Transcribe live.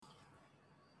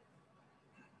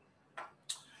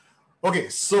Okay,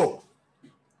 so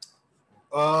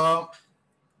uh,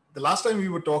 the last time we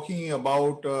were talking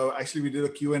about, actually we did a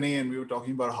Q&A and we were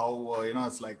talking about how,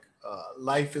 it's like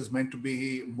life is meant to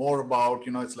be more about,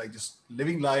 it's like just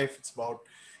living life. It's about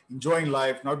enjoying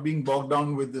life, not being bogged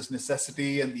down with this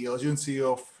necessity and the urgency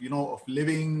of, of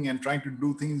living and trying to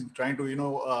do things, trying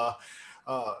to,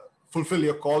 uh, fulfill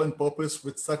your call and purpose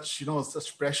with such,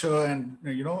 such pressure. And,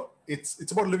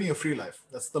 it's about living a free life.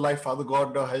 That's the life Father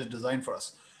God has designed for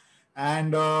us.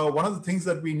 And one of the things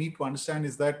that we need to understand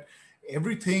is that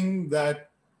everything that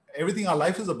everything our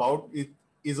life is about, it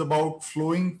is about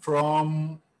flowing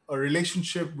from a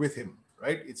relationship with Him,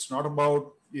 right? It's not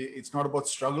about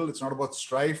struggle. It's not about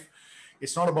strife.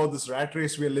 It's not about this rat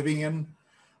race we are living in.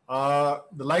 The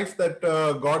life that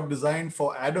God designed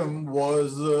for Adam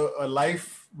was a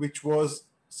life which was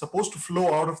supposed to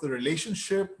flow out of the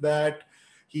relationship that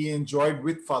he enjoyed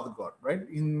with Father God, right?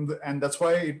 And that's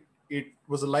why it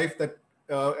was a life that,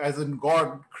 as in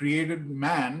God created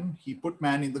man, He put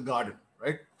man in the garden,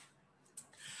 right?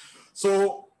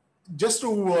 So, just to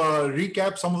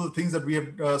recap some of the things that we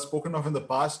have spoken of in the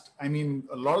past, I mean,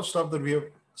 a lot of stuff that we have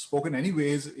spoken,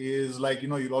 anyways, is like,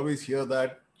 you'll always hear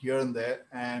that here and there,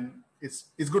 and it's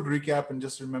good to recap and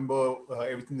just remember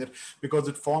everything that, because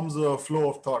it forms a flow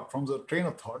of thought, forms a train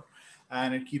of thought,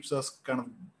 and it keeps us kind of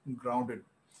grounded.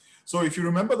 So if you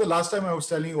remember the last time I was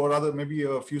telling you, or rather maybe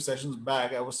a few sessions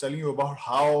back, I was telling you about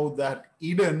how that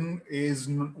Eden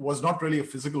was not really a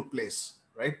physical place,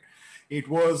 right? It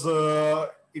was a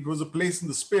place in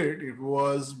the spirit. It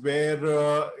was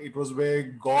where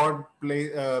God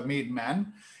made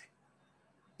man.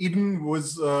 Eden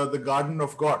was the garden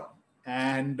of God,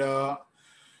 and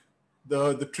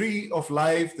the tree of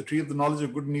life, the tree of the knowledge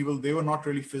of good and evil, they were not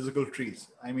really physical trees.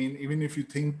 I mean, even if you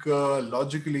think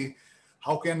logically,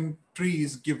 how can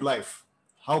trees give life?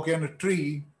 How can a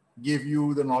tree give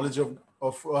you the knowledge of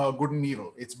good and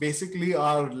evil? It's basically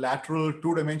our lateral,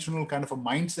 two-dimensional kind of a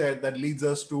mindset that leads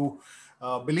us to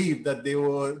believe that they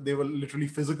were literally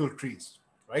physical trees,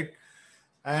 right?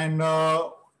 And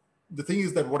the thing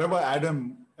is that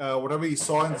whatever he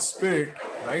saw in the spirit,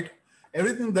 right?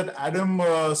 Everything that Adam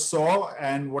saw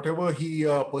and whatever he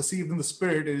perceived in the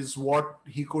spirit is what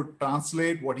he could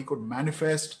translate, what he could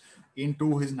manifest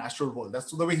into his natural world.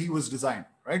 That's the way he was designed,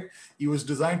 right? He was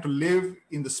designed to live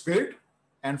in the spirit,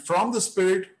 and from the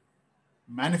spirit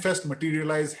manifest,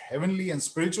 materialize heavenly and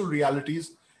spiritual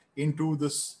realities into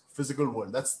this physical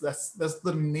world. That's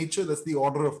the nature, that's the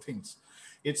order of things.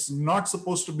 It's not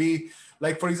supposed to be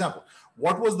like, for example,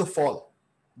 what was the fall?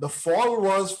 The fall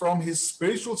was from his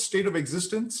spiritual state of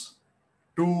existence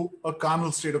to a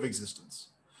carnal state of existence.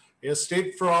 A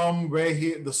state from where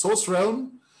the source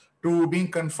realm, to being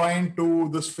confined to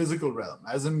this physical realm,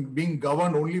 as in being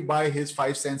governed only by his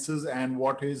five senses and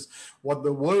what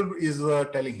the world is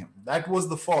telling him. That was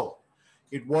the fall.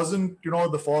 It wasn't,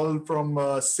 the fall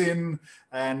from sin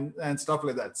and stuff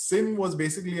like that. Sin was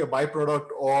basically a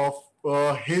byproduct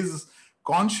of his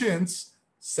conscience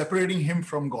separating him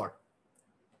from God,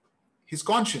 his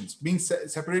conscience being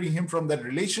separating him from that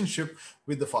relationship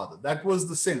with the Father. That was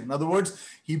the sin. In other words,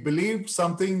 he believed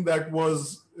something that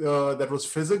was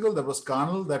physical, that was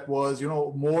carnal, that was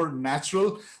more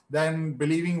natural than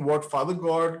believing what Father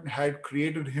God had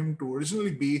created him to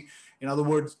originally be. In other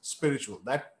words, spiritual.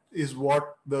 That is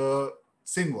what the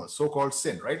sin was, so-called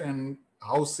sin, right? And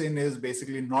how sin is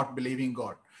basically not believing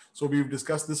God. So we've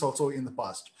discussed this also in the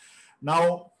past.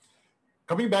 Now,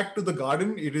 coming back to the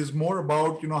garden, it is more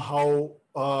about how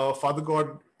Father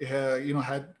God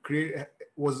had created,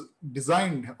 was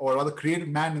designed, or rather created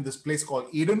man in this place called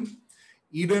Eden.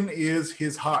 Eden is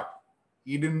his heart.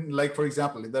 Eden, like for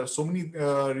example, there are so many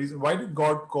reasons. Why did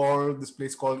God call this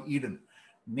place called Eden?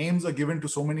 Names are given to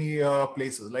so many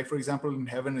places. Like for example, in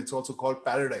heaven, it's also called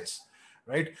paradise,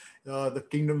 right? The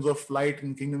kingdoms of light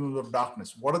and kingdoms of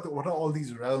darkness. What are all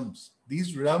these realms?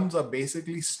 These realms are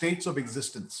basically states of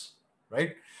existence,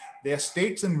 right? They are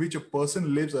states in which a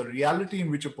person lives, a reality in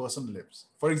which a person lives.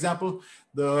 For example,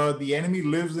 the enemy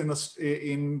lives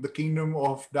in the kingdom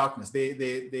of darkness.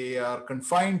 They are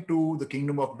confined to the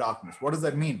kingdom of darkness. What does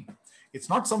that mean? It's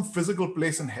not some physical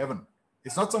place in heaven.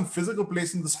 It's not some physical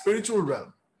place in the spiritual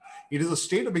realm. It is a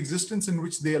state of existence in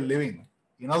which they are living.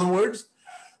 In other words,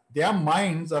 their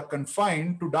minds are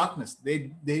confined to darkness.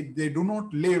 They do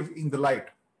not live in the light.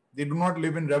 They do not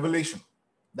live in revelation.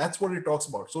 That's what it talks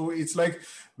about. So it's like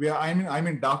I'm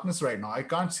in darkness right now. I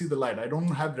can't see the light. I don't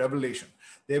have revelation.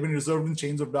 They have been reserved in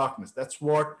chains of darkness. That's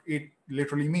what it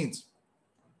literally means.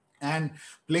 And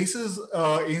places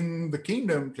in the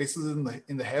kingdom, places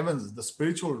in the heavens, the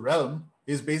spiritual realm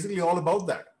is basically all about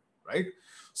that, right?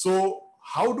 So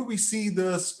how do we see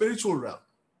the spiritual realm?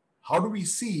 How do we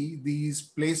see these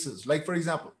places? Like, for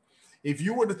example, if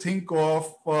you were to think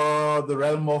of the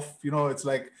realm of, it's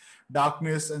like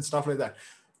darkness and stuff like that,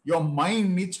 your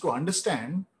mind needs to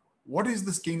understand, what is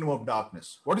this kingdom of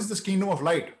darkness? What is this kingdom of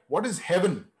light? What is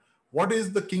heaven? What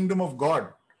is the kingdom of God,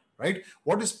 right?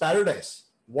 What is paradise?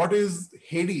 What is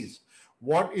Hades?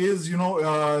 What is,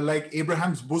 like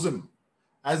Abraham's bosom?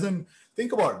 As in,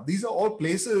 think about it. These are all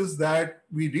places that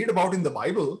we read about in the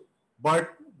Bible, but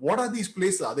what are these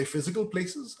places? Are they physical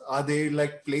places? Are they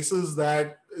like places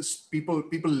that people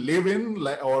live in,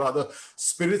 or other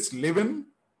spirits live in?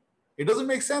 It doesn't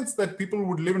make sense that people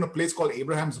would live in a place called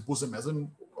Abraham's bosom. As in,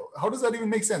 how does that even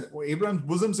make sense? Well, Abraham's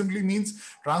bosom simply means,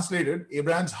 translated,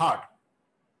 Abraham's heart.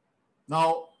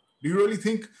 Now, do you really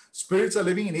think spirits are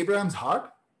living in Abraham's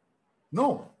heart?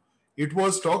 No. It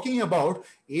was talking about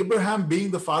Abraham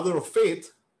being the father of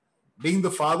faith, being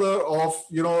the father of,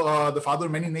 the father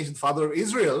of many nations, the father of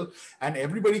Israel, and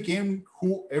everybody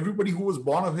who was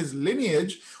born of his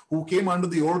lineage, who came under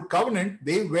the old covenant,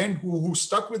 they went, who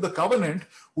stuck with the covenant,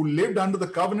 who lived under the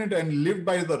covenant and lived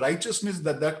by the righteousness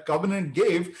that covenant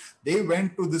gave, they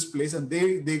went to this place, and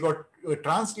they got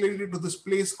translated to this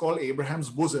place called Abraham's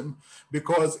bosom,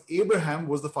 because Abraham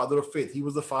was the father of faith. He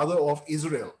was the father of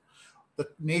Israel, the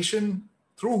nation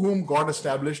through whom God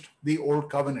established the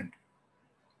old covenant.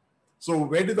 So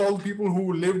where did all the people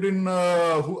who lived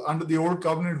under the old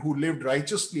covenant, who lived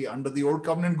righteously under the old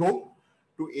covenant, go?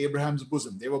 To Abraham's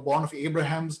bosom. They were born of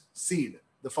Abraham's seed.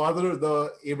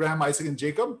 The Abraham, Isaac, and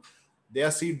Jacob,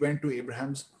 their seed went to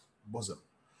Abraham's bosom.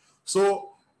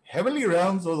 So heavenly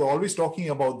realms was always talking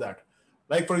about that.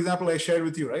 Like, for example, I shared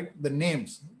with you, right? The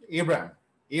names,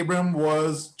 Abram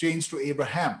was changed to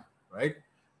Abraham, right?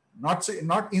 Not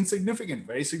insignificant,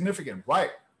 very significant. Why?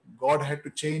 God had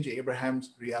to change Abraham's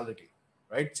reality,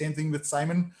 right? Same thing with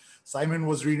Simon. Simon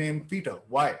was renamed Peter.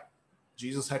 Why?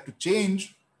 Jesus had to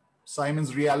change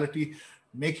Simon's reality,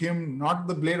 make him not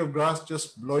the blade of grass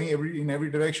just blowing in every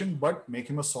direction, but make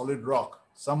him a solid rock,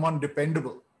 someone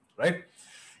dependable, right?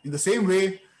 In the same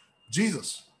way,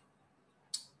 Jesus,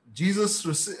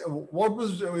 what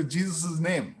was Jesus'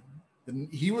 name?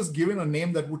 He was given a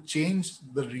name that would change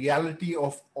the reality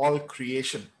of all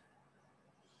creation.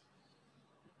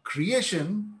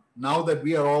 Creation, now that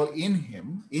we are all in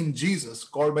him, in Jesus,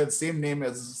 called by the same name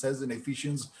as it says in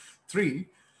Ephesians 3,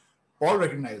 Paul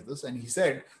recognized this, and he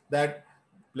said that,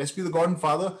 blessed be the God and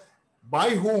Father, by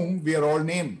whom we are all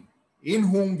named, in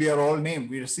whom we are all named.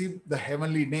 We receive the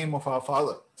heavenly name of our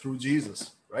Father through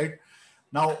Jesus, right?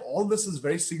 Now, all this is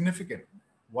very significant.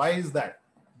 Why is that?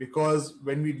 Because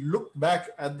when we look back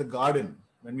at the garden,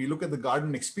 when we look at the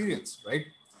garden experience, right,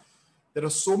 there are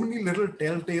so many little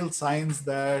telltale signs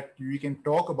that we can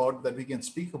talk about, that we can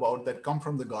speak about, that come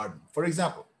from the garden. For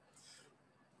example,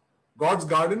 God's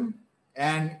garden,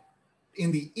 and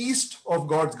in the east of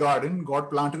God's garden, God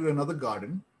planted another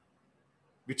garden,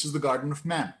 which is the garden of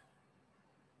man.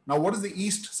 Now, what does the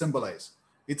east symbolize?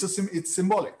 It's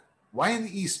symbolic. Why in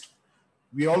the east?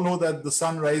 We all know that the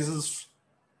sun rises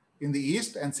in the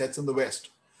east and sets in the west.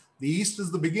 The east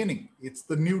is the beginning. It's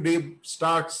the new day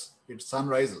starts. It's sun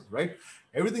rises, right?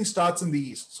 Everything starts in the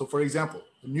east. So, for example,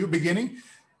 the new beginning,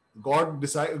 God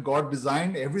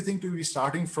designed everything to be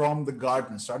starting from the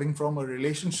garden, starting from a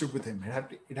relationship with him.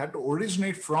 It had to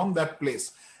originate from that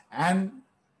place and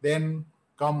then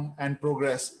come and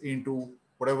progress into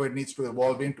whatever it needs to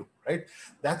evolve into, right?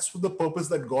 That's the purpose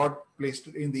that God placed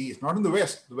it in the east, not in the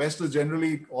west. The west is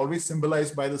generally always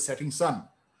symbolized by the setting sun.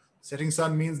 Setting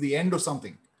sun means the end of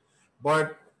something.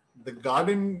 But the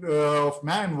garden of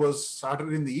man was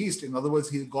started in the east. In other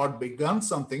words, God began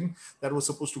something that was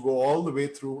supposed to go all the way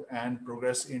through and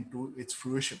progress into its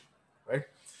fruition, right?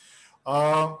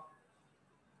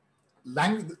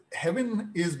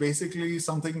 Heaven is basically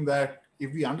something that,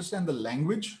 if we understand the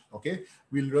language, okay,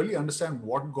 we'll really understand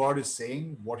what God is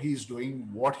saying, what he is doing,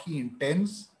 what he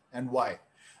intends, and why.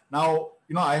 Now,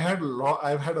 I've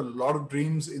had a lot of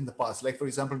dreams in the past, like, for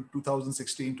example,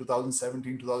 2016,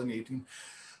 2017, 2018.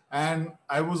 And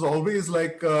I was always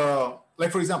like, for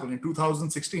example, in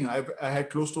 2016, I had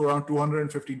close to around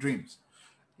 250 dreams.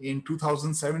 In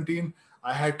 2017,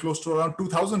 I had close to around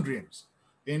 2,000 dreams.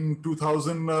 In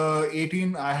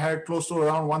 2018, I had close to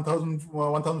around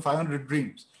 1,500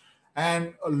 dreams.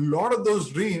 And a lot of those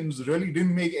dreams really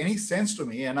didn't make any sense to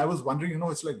me. And I was wondering,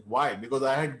 it's like, why? Because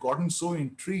I had gotten so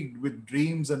intrigued with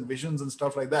dreams and visions and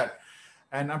stuff like that.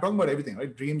 And I'm talking about everything,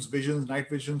 right? Dreams, visions, night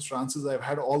visions, trances. I've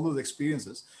had all those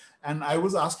experiences. And I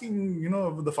was asking,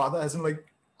 the Father, as in like,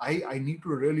 I need to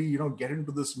really, get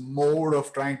into this mode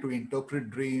of trying to interpret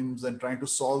dreams and trying to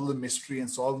solve the mystery and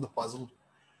solve the puzzle.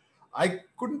 I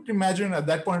couldn't imagine at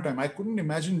that point in time, I couldn't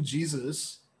imagine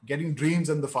Jesus getting dreams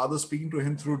and the Father speaking to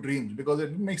him through dreams, because it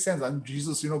didn't make sense. And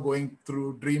Jesus, going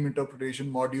through dream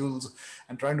interpretation modules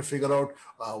and trying to figure out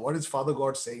what is Father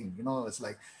God saying. It's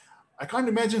like, I can't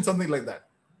imagine something like that.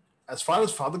 As far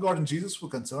as Father God and Jesus were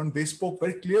concerned, they spoke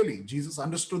very clearly. Jesus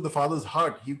understood the Father's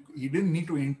heart. He didn't need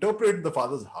to interpret the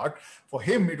Father's heart. For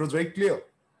him, it was very clear.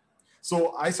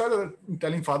 So I started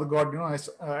telling Father God,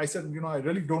 I said, I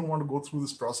really don't want to go through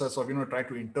this process of, try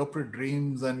to interpret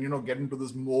dreams and, get into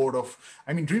this mode of,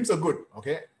 dreams are good.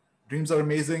 Okay. Dreams are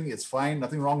amazing. It's fine.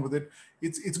 Nothing wrong with it.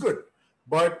 It's good.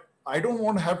 But I don't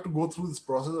want to have to go through this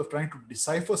process of trying to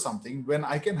decipher something when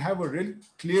I can have a really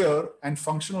clear and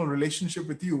functional relationship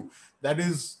with you that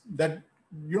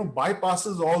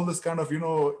bypasses all this kind of,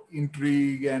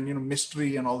 intrigue and,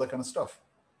 mystery and all that kind of stuff.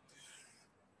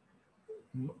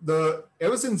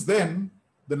 Ever since then,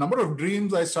 the number of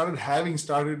dreams I started having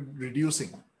started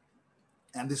reducing,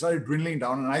 and they started dwindling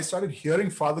down, and I started hearing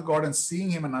Father God and seeing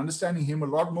him and understanding him a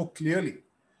lot more clearly.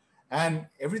 And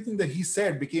everything that he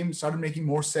said started making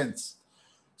more sense.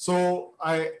 So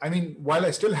while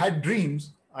I still had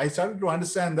dreams, I started to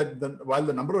understand that while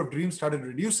the number of dreams started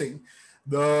reducing,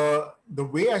 the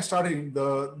way I started,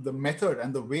 the method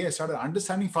and the way I started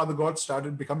understanding Father God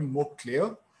started becoming more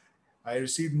clear. I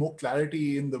received more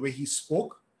clarity in the way he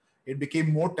spoke. It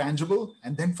became more tangible.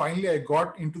 And then finally I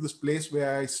got into this place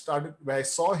where I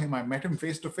saw him, I met him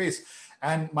face to face,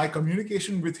 and my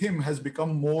communication with him has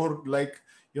become more like,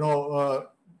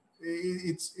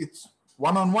 it's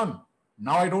one-on-one.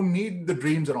 Now I don't need the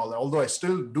dreams and all that, although I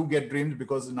still do get dreams,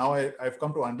 because now I've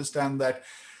come to understand that,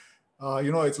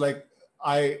 it's like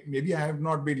maybe I have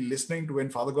not been listening to when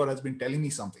Father God has been telling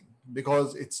me something,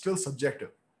 because it's still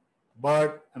subjective.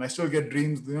 And I still get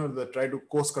dreams, that try to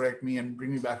course correct me and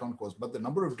bring me back on course. But the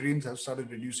number of dreams have started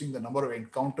reducing. The number of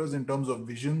encounters in terms of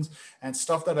visions and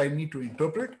stuff that I need to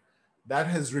interpret, that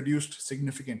has reduced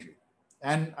significantly.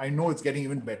 And I know it's getting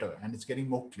even better and it's getting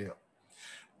more clear.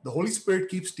 The Holy Spirit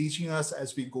keeps teaching us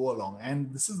as we go along.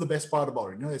 And this is the best part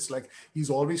about it. It's like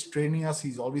he's always training us.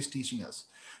 He's always teaching us.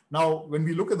 Now, when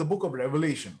we look at the book of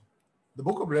Revelation, the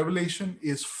book of Revelation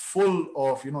is full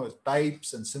of,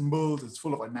 types and symbols. It's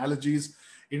full of analogies.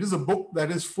 It is a book that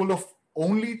is full of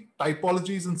only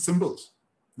typologies and symbols.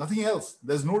 Nothing else.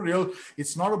 There's no real,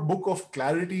 it's not a book of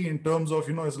clarity in terms of,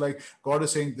 it's like God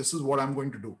is saying, this is what I'm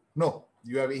going to do. No,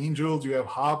 you have angels, you have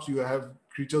harps, you have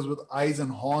creatures with eyes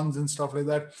and horns and stuff like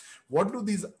that. What do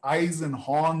these eyes and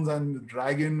horns and the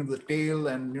dragon and the tail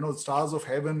and, the stars of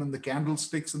heaven and the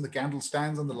candlesticks and the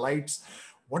candlestands and the lights,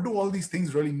 what do all these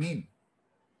things really mean?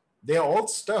 They're all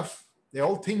stuff. They're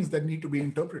all things that need to be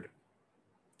interpreted.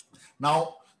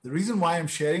 Now, the reason why I'm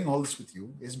sharing all this with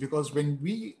you is because when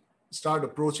we start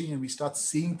approaching and we start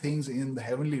seeing things in the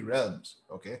heavenly realms,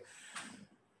 okay,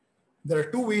 there are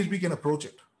two ways we can approach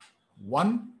it.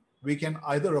 One, we can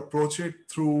either approach it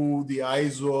through the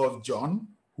eyes of John,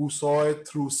 who saw it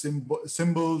through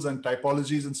symbols and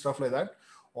typologies and stuff like that,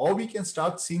 or we can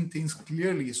start seeing things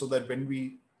clearly so that when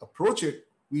we approach it,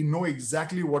 we know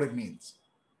exactly what it means.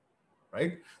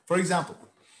 Right? For example,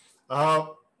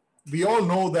 we all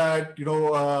know that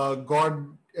God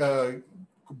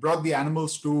brought the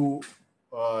animals to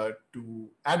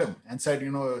Adam and said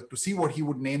to see what he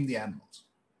would name the animals.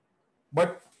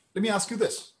 But let me ask you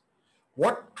this: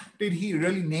 what did he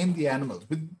really name the animals?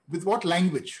 With what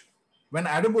language? When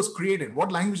Adam was created, what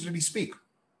language did he speak?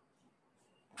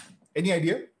 Any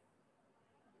idea?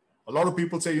 A lot of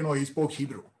people say he spoke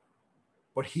Hebrew.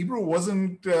 But Hebrew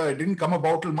didn't come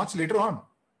about till much later on.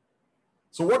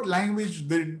 So what language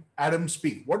did Adam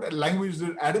speak? What language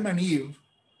did Adam and Eve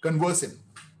converse in?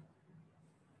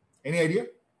 Any idea?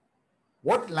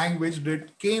 What language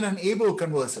did Cain and Abel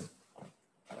converse in?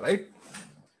 Right?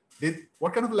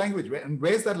 What kind of language? And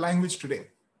where's that language today?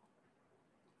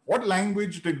 What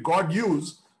language did God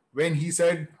use when he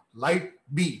said, light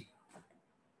be?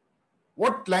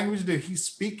 What language did he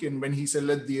speak in when he said,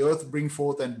 let the earth bring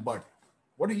forth and bud?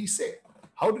 What did he say?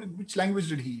 Which language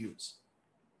did he use?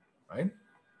 Right?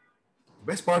 The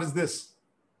best part is this.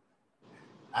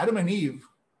 Adam and Eve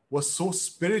were so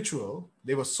spiritual.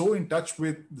 They were so in touch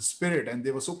with the spirit and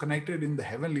they were so connected in the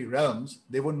heavenly realms.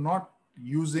 They were not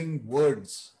using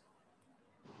words.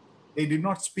 They did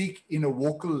not speak in a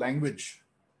vocal language.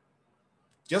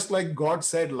 Just like God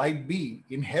said, light be,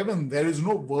 in heaven, there is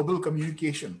no verbal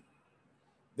communication.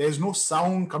 There is no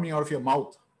sound coming out of your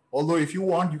mouth. Although if you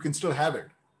want, you can still have it.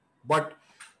 But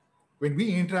when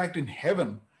we interact in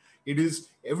heaven, it is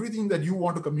everything that you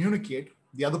want to communicate,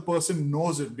 the other person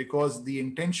knows it, because the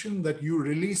intention that you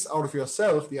release out of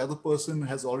yourself, the other person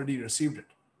has already received it.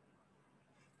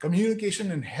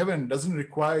 Communication in heaven doesn't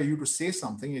require you to say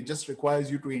something. It just requires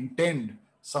you to intend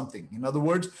something. In other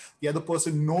words, the other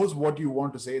person knows what you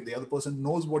want to say. The other person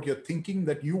knows what you're thinking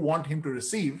that you want him to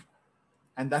receive.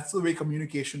 And that's the way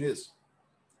communication is.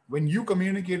 When you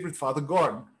communicate with Father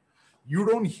God, you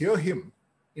don't hear him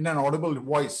in an audible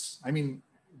voice. I mean,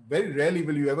 very rarely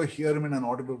will you ever hear him in an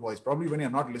audible voice. Probably when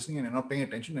you're not listening and you're not paying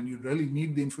attention and you really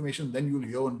need the information, then you'll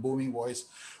hear a booming voice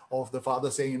of the Father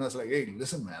saying, it's like, hey,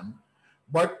 listen, man.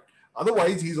 But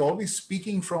otherwise, he's always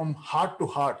speaking from heart to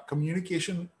heart.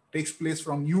 Communication takes place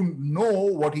from you know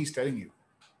what he's telling you.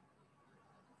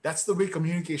 That's the way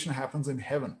communication happens in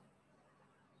heaven,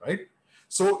 right?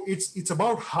 So it's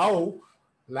about how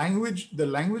the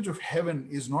language of heaven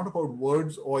is not about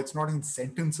words, or it's not in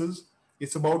sentences.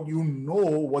 It's about you know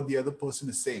what the other person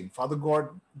is saying. Father God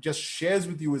just shares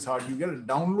with you his heart. You get a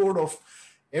download of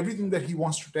everything that he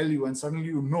wants to tell you, and suddenly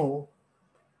you know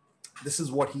this is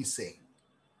what he's saying.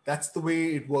 That's the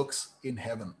way it works in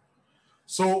heaven.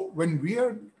 So when we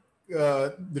are,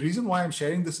 the reason why I'm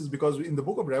sharing this is because in the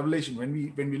book of Revelation, when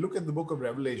we look at the book of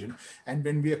Revelation and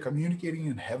when we are communicating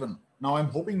in heaven, now I'm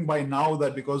hoping by now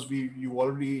that because you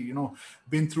already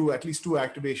been through at least 2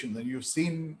 activations, and you've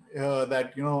seen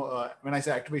that when I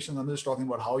say activations, I'm just talking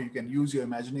about how you can use your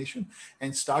imagination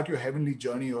and start your heavenly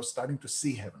journey or starting to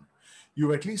see heaven.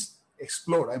 You've at least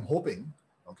explored. I'm hoping,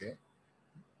 okay,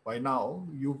 by now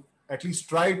you at least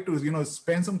try to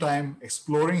spend some time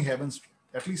exploring heavens,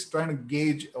 at least trying to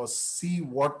gauge or see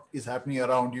what is happening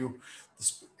around you,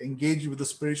 engage with the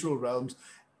spiritual realms,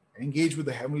 engage with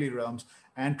the heavenly realms,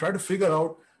 and try to figure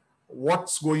out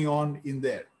what's going on in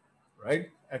there, right?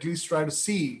 At least try to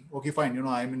see, okay, fine,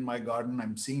 I'm in my garden,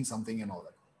 I'm seeing something and all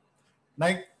that.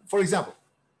 Like, for example,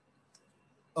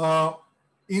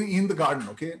 in the garden,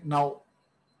 okay, now,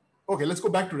 okay, let's go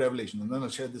back to Revelation, and then I'll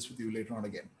share this with you later on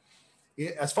again.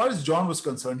 As far as John was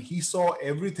concerned, he saw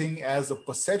everything as a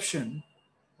perception,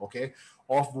 okay,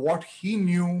 of what he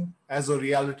knew as a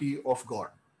reality of God.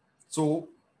 So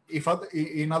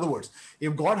in other words,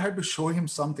 if God had to show him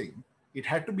something, it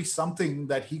had to be something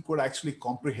that he could actually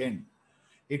comprehend.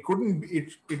 It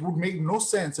would make no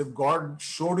sense if God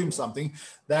showed him something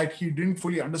that he didn't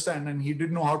fully understand and he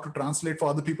didn't know how to translate for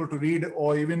other people to read,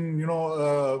 or even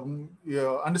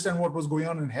understand what was going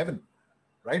on in heaven,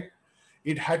 right?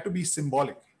 It had to be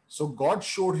symbolic. So God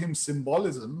showed him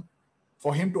symbolism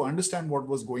for him to understand what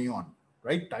was going on,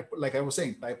 right? Like I was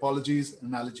saying, typologies,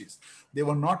 analogies. They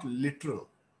were not literal.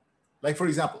 Like, for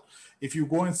example, if you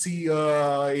go and see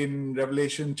in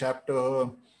Revelation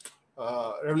chapter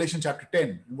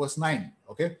 10, verse 9,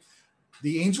 okay?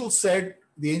 The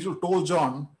angel told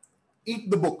John, eat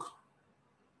the book.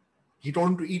 He told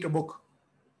him to eat a book.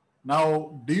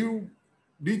 Now, do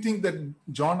you think that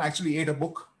John actually ate a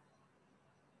book?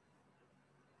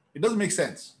 It doesn't make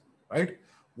sense, right?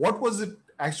 What did it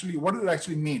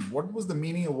actually mean? What was the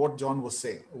meaning of what John was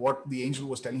saying, what the angel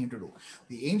was telling him to do?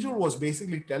 The angel was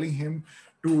basically telling him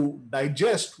to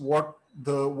digest what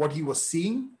he was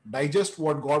seeing, digest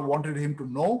what God wanted him to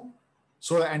know,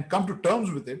 and come to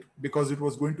terms with it, because it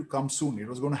was going to come soon. It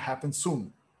was going to happen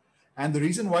soon. And the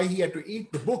reason why he had to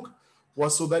eat the book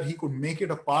was so that he could make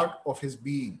it a part of his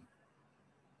being.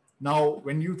 Now,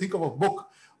 when you think of a book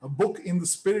in the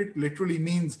spirit literally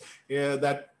means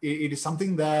that it is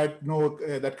something that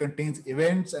that contains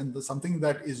events and something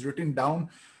that is written down.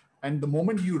 And the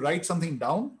moment you write something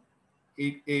down,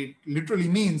 it literally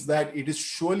means that it is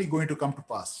surely going to come to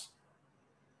pass.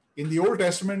 In the Old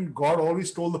Testament, God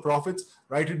always told the prophets,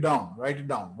 write it down, write it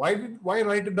down. Why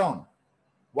write it down?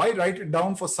 Why write it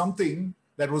down for something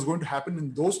that was going to happen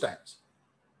in those times?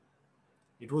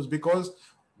 It was because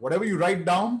whatever you write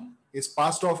down is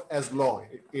passed off as law.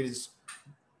 It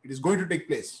is going to take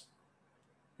place.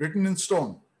 Written in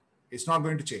stone. It's not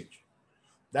going to change.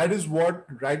 That is what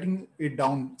writing it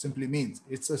down simply means.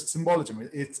 It's a symbolism.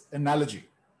 It's analogy.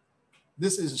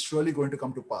 This is surely going to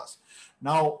come to pass.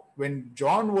 Now, when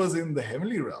John was in the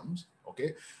heavenly realms,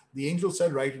 okay, the angel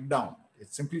said, write it down.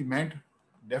 It simply meant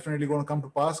definitely going to come to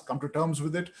pass. Come to terms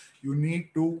with it. You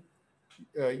need to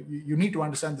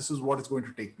understand this is what is going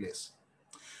to take place.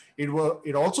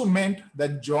 It also meant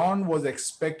that John was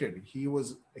expected. He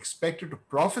was expected to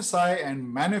prophesy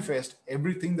and manifest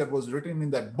everything that was written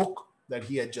in that book that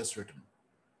he had just written.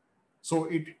 So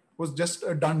it was just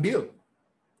a done deal.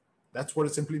 That's what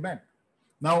it simply meant.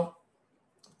 Now,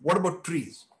 what about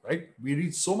trees, right? We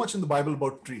read so much in the Bible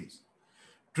about trees.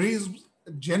 Trees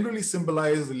generally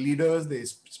symbolize leaders. They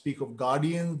speak of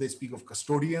guardians. They speak of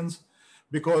custodians.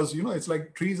 Because, it's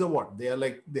like trees are what?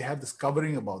 They have this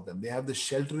covering about them. They have this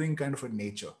sheltering kind of a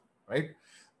nature, right?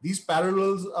 These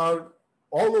parallels are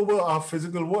all over our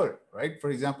physical world, right?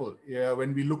 For example,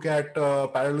 when we look at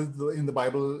parallels in the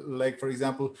Bible, like for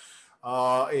example,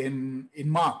 in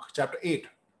Mark chapter 8,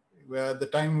 where the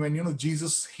time when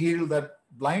Jesus healed that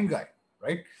blind guy,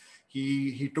 right?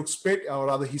 He took spit, or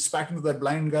rather he spat into that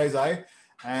blind guy's eye,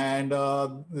 and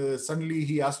suddenly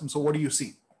he asked him, "So what do you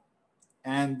see?"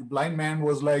 And the blind man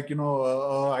was like,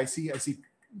 I see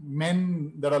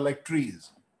men that are like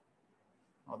trees.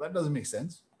 Now that doesn't make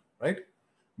sense, right?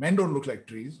 Men don't look like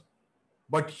trees,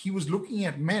 but he was looking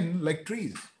at men like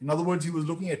trees. In other words, he was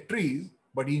looking at trees,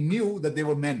 but he knew that they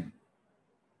were men.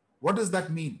 What does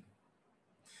that mean?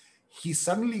 He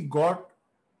suddenly got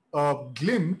a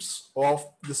glimpse of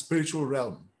the spiritual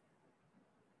realm.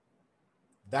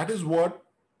 That is what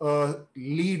a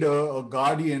leader, a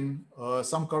guardian,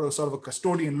 some kind of sort of a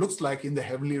custodian looks like in the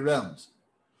heavenly realms.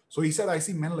 So he said, I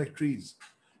see men like trees.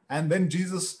 And then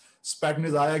Jesus spat in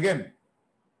his eye again,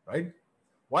 right?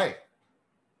 Why?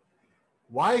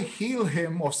 Why heal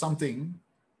him of something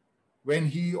when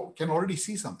he can already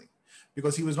see something?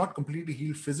 Because he was not completely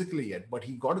healed physically yet, but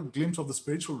he got a glimpse of the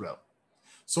spiritual realm.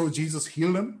 So Jesus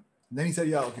healed him. Then he said,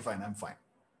 yeah, okay, fine, I'm fine,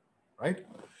 right?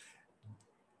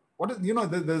 What is,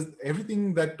 there's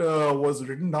everything that was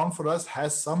written down for us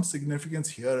has some significance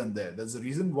here and there. There's a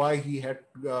reason why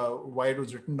why it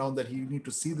was written down, that he need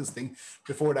to see this thing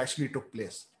before it actually took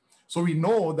place. So we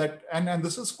know that, and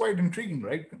this is quite intriguing,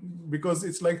 right? Because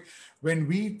it's like when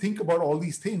we think about all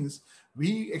these things,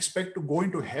 we expect to go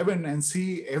into heaven and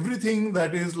see everything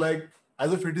that is like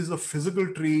as if it is a physical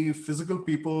tree, physical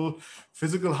people,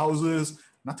 physical houses.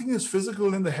 Nothing is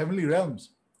physical in the heavenly realms.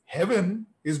 Heaven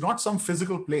is not some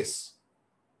physical place.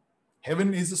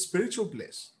 Heaven is a spiritual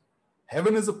place.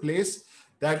 Heaven is a place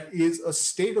that is a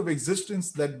state of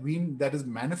existence that is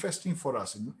manifesting for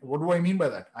us. And what do I mean by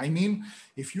that? I mean,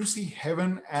 if you see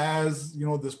heaven as,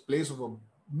 this place of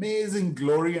amazing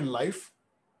glory and life,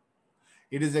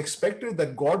 it is expected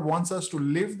that God wants us to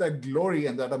live that glory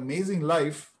and that amazing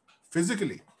life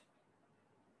physically.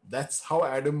 That's how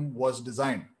Adam was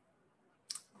designed.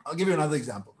 I'll give you another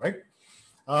example, right?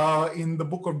 In the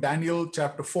book of Daniel,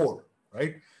 chapter 4,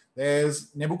 right?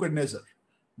 There's Nebuchadnezzar.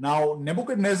 Now,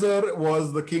 Nebuchadnezzar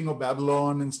was the king of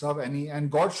Babylon and stuff,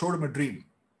 and God showed him a dream.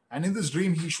 And in this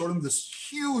dream, he showed him this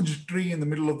huge tree in the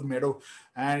middle of the meadow,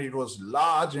 and it was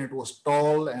large and it was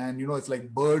tall, and it's like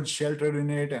birds sheltered in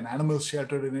it and animals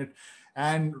sheltered in it.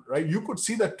 And right, you could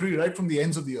see that tree right from the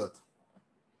ends of the earth.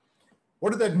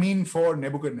 What did that mean for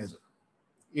Nebuchadnezzar?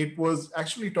 It was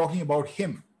actually talking about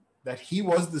him, that he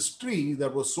was this tree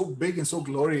that was so big and so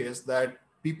glorious that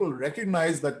people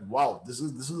recognized that, wow, this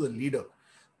is a leader.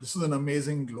 This is an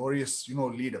amazing, glorious,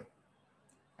 leader.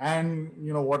 And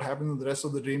what happens in the rest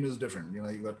of the dream is different. You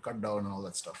got cut down and all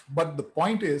that stuff. But the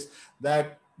point is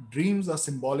that dreams are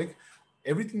symbolic.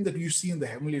 Everything that you see in the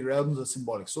heavenly realms are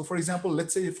symbolic. So, for example,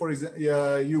 let's say,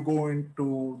 you go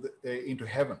into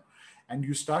heaven, and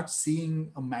you start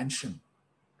seeing a mansion,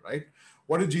 right?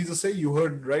 What did Jesus say? You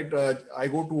heard, right? I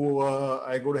go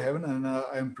to heaven, and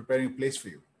I am preparing a place for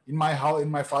you. In my house,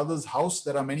 in my Father's house,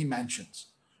 there are many mansions.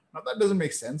 Now that doesn't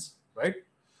make sense, right?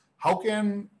 How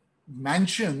can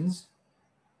mansions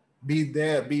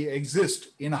exist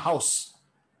in a house?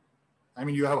 I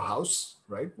mean, you have a house,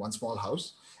 right? One small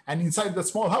house, and inside that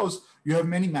small house, you have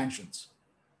many mansions.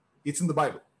 It's in the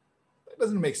Bible. That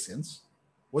doesn't make sense.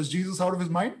 Was Jesus out of his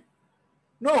mind?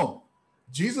 No.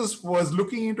 Jesus was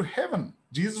looking into heaven.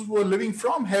 Jesus was living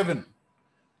from heaven.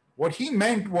 What he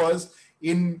meant was,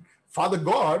 in Father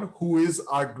God, who is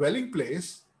our dwelling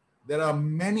place, there are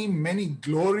many, many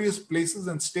glorious places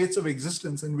and states of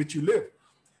existence in which you live.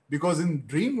 Because in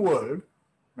dream world,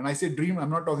 when I say dream,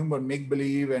 I'm not talking about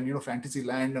make-believe and fantasy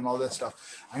land and all that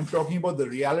stuff. I'm talking about the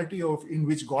reality in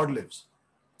which God lives.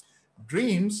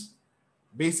 Dreams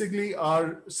basically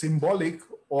are symbolic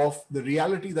of the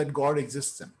reality that God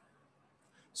exists in.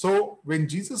 So when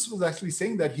Jesus was actually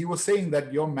saying that, he was saying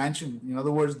that your mansion, in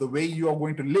other words, the way you are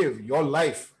going to live, your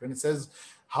life, when it says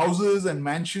houses and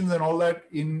mansions and all that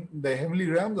in the heavenly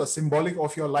realms are symbolic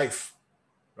of your life,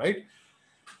 right?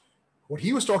 What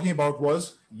he was talking about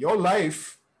was your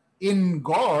life in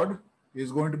God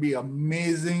is going to be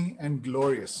amazing and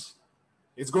glorious.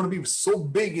 It's going to be so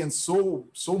big and so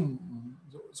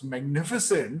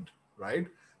magnificent, right?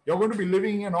 You're going to be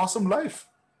living an awesome life.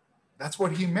 That's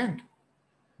what he meant.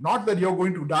 Not that you're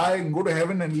going to die and go to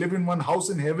heaven and live in one house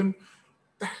in heaven.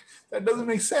 That doesn't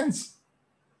make sense.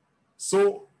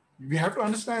 So we have to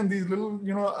understand these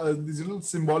little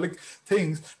symbolic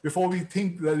things before we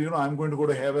think that, I'm going to go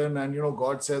to heaven and,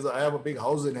 God says, I have a big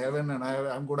house in heaven and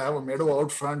I'm going to have a meadow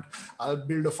out front. I'll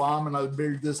build a farm and I'll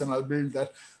build this and I'll build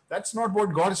that. That's not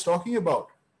what God is talking about.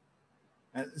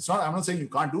 And I'm not saying you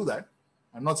can't do that.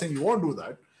 I'm not saying you won't do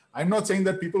that. I'm not saying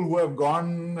that people who have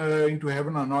gone into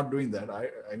heaven are not doing that.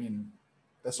 I mean,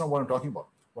 that's not what I'm talking about.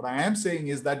 What I am saying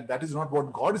is that that is not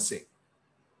what God is saying.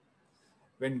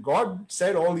 When God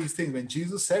said all these things, when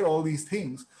Jesus said all these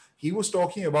things, he was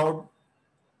talking about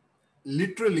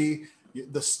literally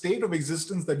the state of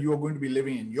existence that you are going to be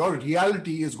living in. Your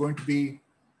reality is going to be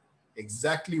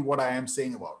exactly what I am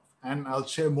saying about. And I'll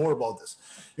share more about this.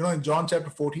 You know, in John chapter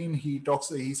 14, he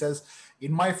says,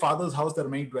 in my Father's house there are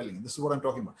many dwellings. This is what I'm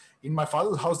talking about. In my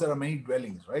Father's house there are many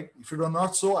dwellings, right? If it were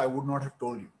not so, I would not have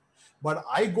told you. But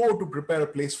I go to prepare a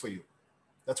place for you.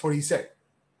 That's what he said.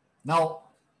 Now,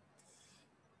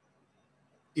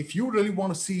 if you really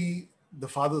want to see the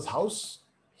Father's house,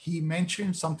 he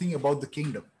mentioned something about the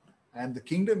kingdom. And the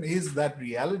kingdom is that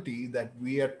reality that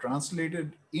we are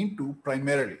translated into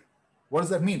primarily. What does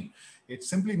that mean? It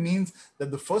simply means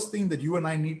that the first thing that you and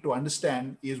I need to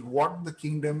understand is what the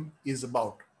kingdom is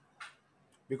about.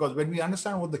 Because when we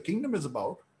understand what the kingdom is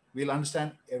about, we'll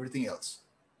understand everything else.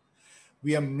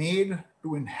 We are made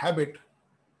to inhabit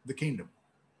the kingdom.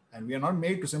 And we are not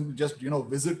made to simply just,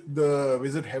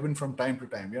 visit heaven from time to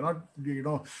time. We are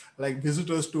not, like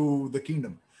visitors to the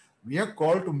kingdom. We are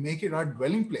called to make it our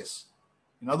dwelling place.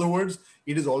 In other words,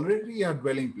 it is already our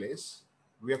dwelling place.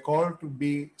 We are called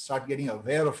to start getting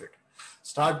aware of it.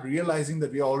 Start realizing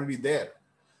that we are already there.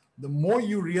 The more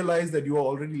you realize that you are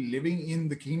already living in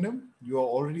the kingdom, you are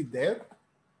already there,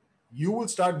 you will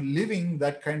start living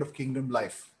that kind of kingdom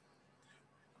life.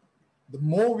 The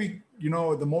more we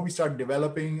start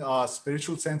developing our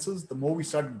spiritual senses, the more we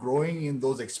start growing in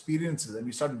those experiences and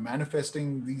we start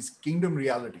manifesting these kingdom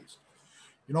realities.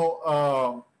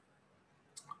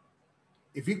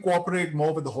 If we cooperate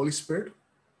more with the Holy Spirit,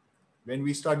 when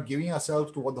we start giving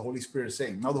ourselves to what the Holy Spirit is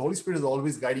saying. Now, the Holy Spirit is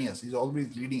always guiding us. He's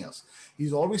always leading us.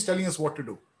 He's always telling us what to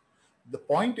do. The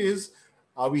point is,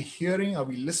 are we hearing? Are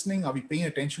we listening? Are we paying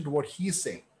attention to what he is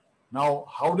saying? Now,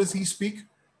 how does he speak?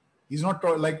 He's not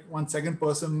like one second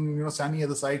person, standing at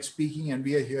the side speaking and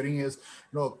we are hearing is,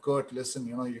 Kurt, listen,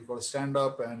 you've got to stand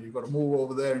up and you've got to move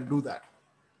over there and do that.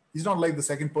 He's not like the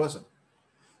second person.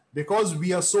 Because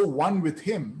we are so one with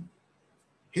him,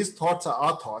 his thoughts are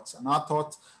our thoughts and our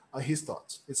thoughts are his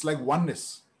thoughts. It's like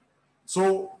oneness.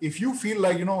 So if you feel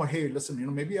like, hey,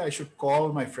 listen, maybe I should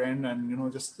call my friend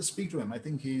and, just speak to him. I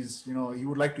think he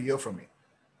would like to hear from me.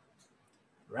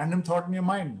 Random thought in your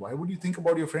mind. Why would you think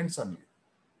about your friend suddenly?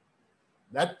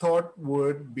 That thought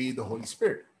would be the Holy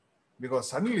Spirit, because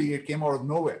suddenly it came out of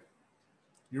nowhere.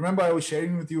 You remember I was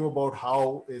sharing with you about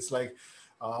how it's like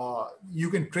you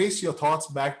can trace your thoughts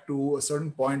back to a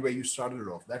certain point where you started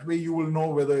off. That way you will know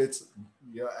whether it's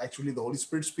actually the Holy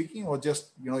Spirit speaking or just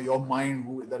your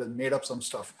mind that has made up some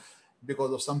stuff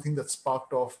because of something that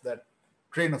sparked off that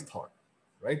train of thought,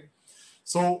 right?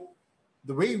 So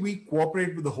the way we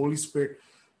cooperate with the Holy Spirit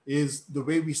is the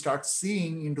way we start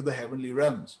seeing into the heavenly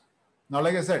realms. Now,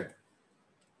 like I said,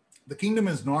 the kingdom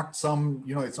is not some,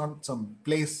 it's not some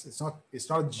place. It's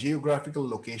not a geographical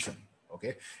location.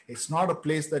 Okay. It's not a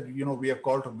place that, we are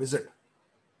called to visit.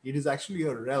 It is actually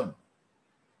a realm.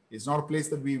 It's not a place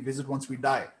that we visit once we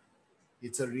die.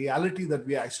 It's a reality that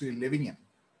we are actually living in.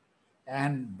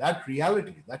 And that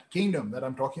reality, that kingdom that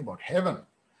I'm talking about, heaven,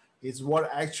 is what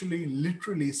actually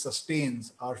literally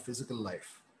sustains our physical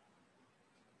life.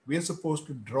 We are supposed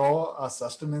to draw our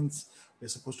sustenance. We're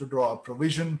supposed to draw our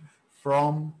provision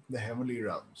from the heavenly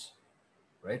realms,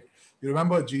 right? You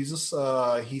remember Jesus,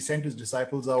 he sent his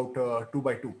disciples out 2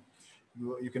 by 2.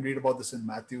 You can read about this in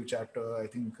Matthew chapter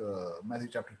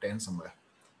 10 somewhere.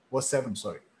 Verse 7,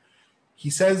 sorry.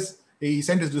 He says, he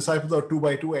sent his disciples out 2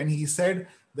 by 2 and he said,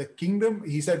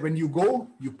 when you go,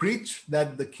 you preach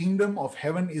that the kingdom of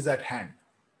heaven is at hand.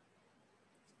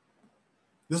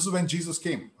 This is when Jesus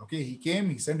came. Okay, he came,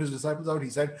 he sent his disciples out. He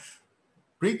said,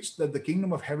 preach that the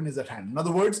kingdom of heaven is at hand. In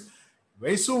other words,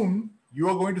 very soon you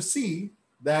are going to see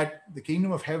that the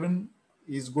kingdom of heaven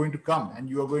is going to come and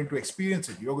you are going to experience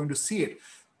it. You are going to see it.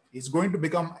 It's going to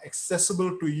become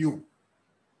accessible to you,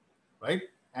 right?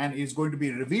 And it's going to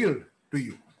be revealed to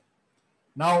you.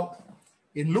 Now,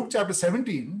 in Luke chapter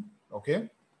 17, okay,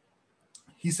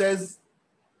 he says,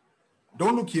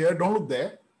 don't look here, don't look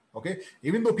there, okay?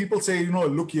 Even though people say,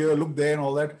 look here, look there and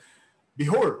all that,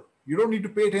 behold, you don't need to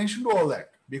pay attention to all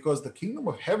that because the kingdom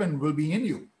of heaven will be in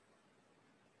you.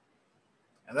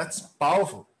 And that's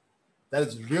powerful. That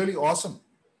is really awesome.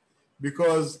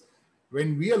 Because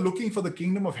when we are looking for the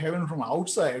kingdom of heaven from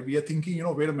outside, we are thinking,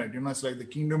 wait a minute, it's like the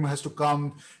kingdom has to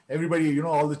come. Everybody,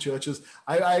 all the churches.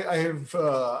 I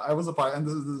was a part, and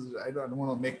this is I don't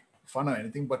want to make fun or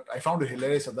anything, but I found it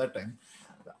hilarious at that time.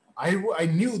 I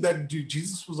knew that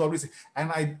Jesus was always,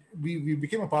 and we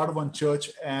became a part of one church,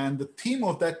 and the theme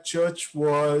of that church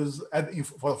was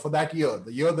for that year,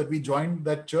 the year that we joined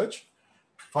that church,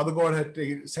 Father God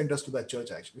had sent us to that church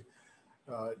actually,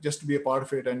 just to be a part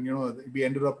of it, and we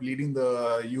ended up leading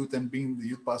the youth and being the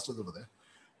youth pastors over there.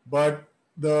 But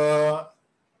the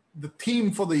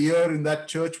theme for the year in that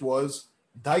church was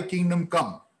 "Thy kingdom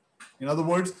come." In other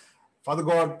words, Father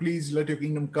God, please let your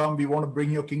kingdom come. We want to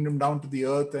bring your kingdom down to the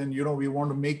earth, and we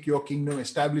want to make your kingdom,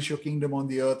 establish your kingdom on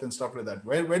the earth and stuff like that.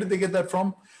 Where did they get that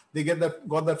from? They got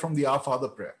that from the Our Father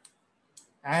prayer.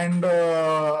 And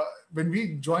when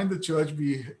we joined the church,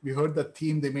 we heard that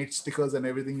theme. They made stickers and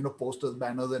everything, posters,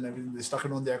 banners, and everything. They stuck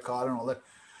it on their car and all that.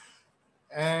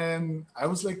 And I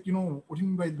was like, what do you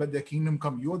mean by their kingdom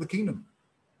come? You are the kingdom,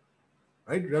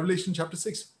 right? Revelation chapter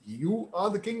 6. You are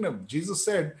the kingdom. Jesus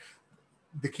said,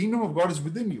 the kingdom of God is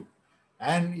within you.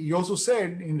 And he also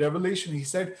said in Revelation, he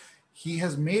said, he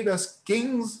has made us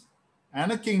kings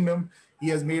and a kingdom. He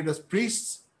has made us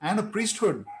priests and a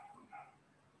priesthood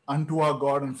unto our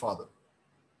God and Father.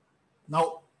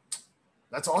 Now,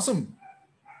 that's awesome,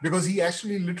 because he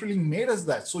actually literally made us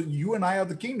that. So you and I are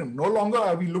the kingdom. No longer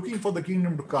are we looking for the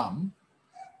kingdom to come.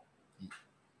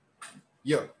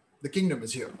 Here, the kingdom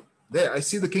is here. There, I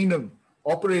see the kingdom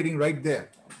operating right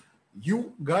there.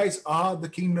 You guys are the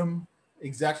kingdom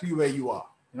exactly where you are.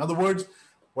 In other words,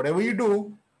 whatever you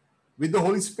do with the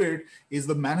Holy Spirit is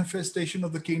the manifestation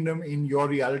of the kingdom in your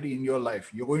reality, in your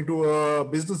life. You're going to a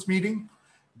business meeting.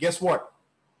 Guess what?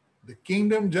 The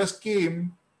kingdom just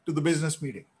came to the business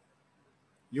meeting.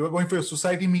 You are going for a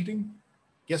society meeting.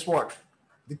 Guess what?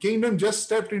 The kingdom just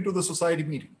stepped into the society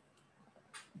meeting.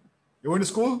 You're going to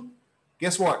school.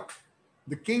 Guess what?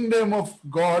 The kingdom of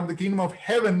God, the kingdom of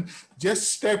heaven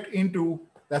just stepped into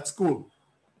that school.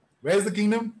 Where's the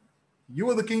kingdom? You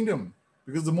are the kingdom.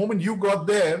 Because the moment you got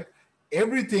there,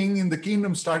 everything in the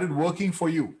kingdom started working for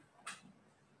you.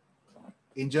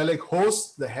 Angelic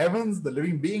hosts, the heavens, the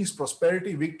living beings,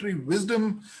 prosperity, victory,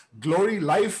 wisdom, glory,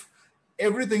 life,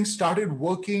 everything started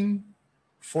working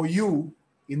for you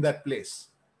in that place.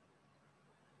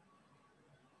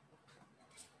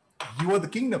 You are the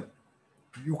kingdom.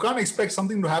 You can't expect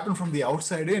something to happen from the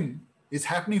outside in. It's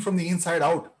happening from the inside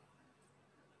out,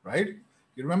 right?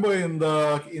 You remember in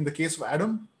the case of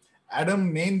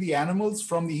Adam named the animals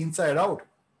from the inside out.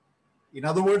 In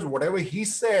other words, whatever he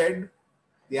said,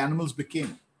 the animals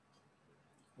became.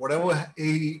 Whatever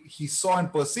he saw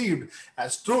and perceived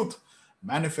as truth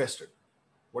manifested.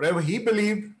 Whatever he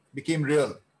believed became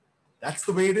real. That's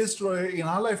the way it is in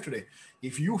our life today.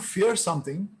 If you fear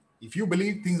something, if you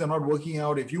believe things are not working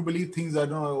out, if you believe things are,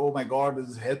 oh my God, this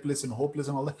is helpless and hopeless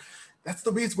and all that, that's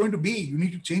the way it's going to be. You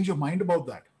need to change your mind about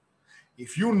that.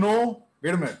 If you know,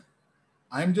 wait a minute,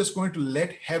 I'm just going to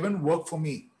let heaven work for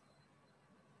me.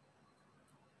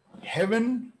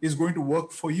 Heaven is going to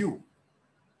work for you.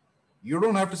 You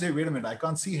don't have to say, wait a minute, I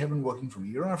can't see heaven working for me.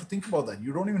 You don't have to think about that.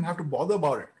 You don't even have to bother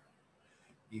about it.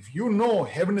 If you know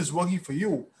heaven is working for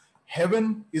you,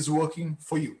 heaven is working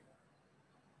for you.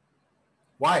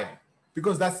 Why?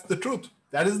 Because that's the truth.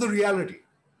 That is the reality.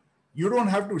 You don't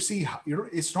have to see,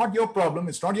 it's not your problem.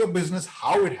 It's not your business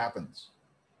how it happens.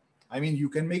 I mean, you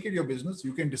can make it your business.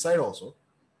 You can decide also,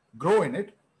 grow in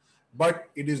it, but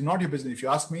it is not your business. If you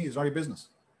ask me, it's not your business.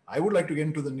 I would like to get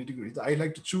into the nitty-gritty. I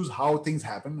like to choose how things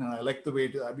happen, and I like the way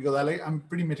because I'm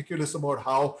pretty meticulous about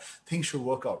how things should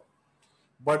work out.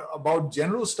 But about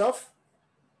general stuff,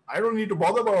 I don't need to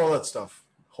bother about all that stuff.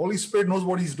 Holy Spirit knows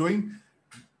what he's doing.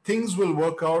 Things will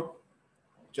work out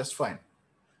just fine.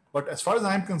 But as far as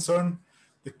I'm concerned,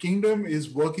 the kingdom is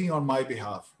working on my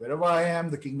behalf. Wherever I am,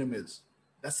 the kingdom is.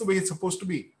 That's the way it's supposed to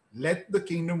be. Let the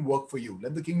kingdom work for you.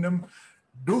 Let the kingdom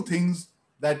do things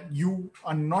that you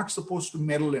are not supposed to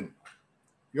meddle in.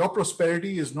 Your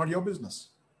prosperity is not your business.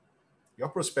 Your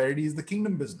prosperity is the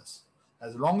kingdom business.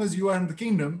 As long as you are in the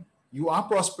kingdom, you are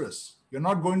prosperous. You're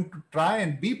not going to try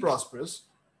and be prosperous.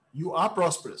 You are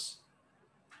prosperous,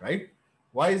 right?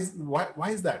 Why is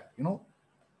that?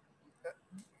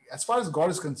 As far as God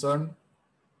is concerned,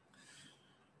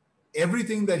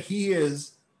 everything that he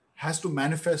is has to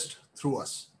manifest through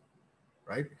us,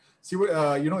 right? See,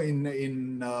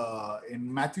 in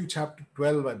Matthew chapter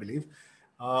 12, I believe,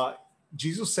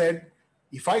 Jesus said,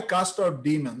 if I cast out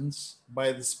demons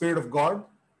by the Spirit of God,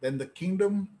 then the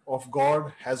kingdom of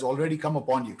God has already come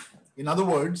upon you. In other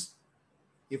words,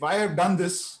 if I have done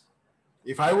this,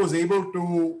 if I was able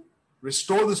to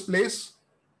restore this place,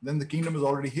 then the kingdom is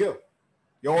already here.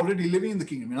 You're already living in the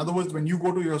kingdom. In other words, when you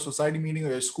go to your society meeting or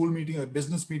your school meeting or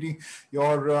business meeting,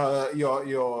 your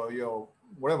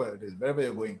whatever it is, wherever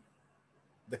you're going,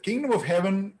 The kingdom of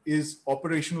heaven is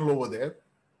operational over there,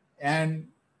 and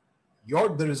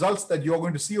the results that you're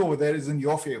going to see over there is in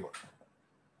your favor.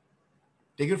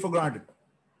 Take it for granted.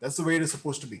 That's the way it is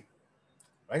supposed to be,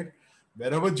 right?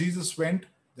 Wherever Jesus went,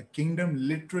 the kingdom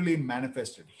literally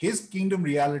manifested. His kingdom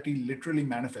reality literally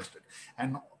manifested.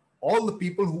 And all the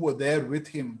people who were there with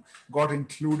him got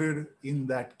included in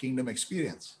that kingdom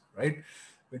experience, right?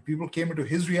 When people came into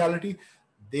his reality,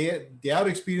 their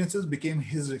experiences became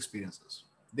his experiences.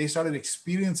 They started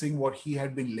experiencing what he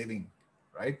had been living,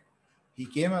 right? He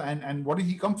came, and what did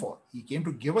he come for? He came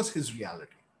to give us his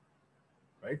reality,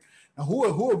 right? Now,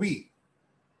 who are we?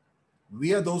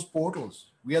 We are those portals.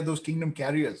 We are those kingdom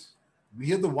carriers.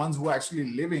 We are the ones who are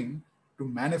actually living to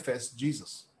manifest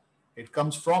Jesus. It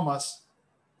comes from us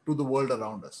to the world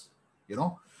around us.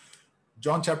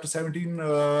 John chapter 17,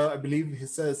 I believe he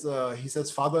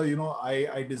says, Father,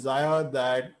 I desire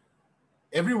that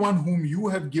everyone whom you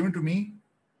have given to me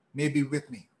may be with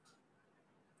me,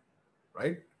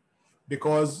 right?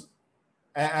 Because,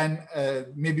 and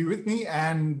may be with me,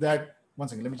 and that, one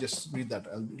second, let me just read that.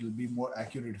 It'll be more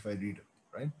accurate if I read it,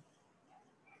 right?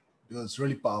 Because it's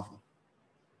really powerful.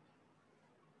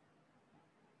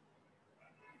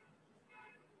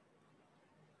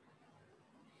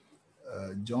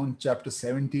 John chapter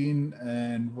 17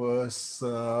 and verse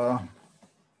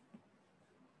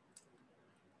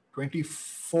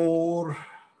 24.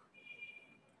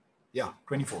 Yeah,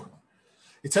 24.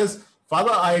 It says,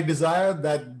 Father, I desire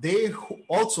that they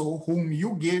also whom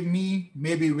you gave me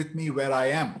may be with me where I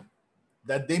am,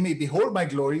 that they may behold my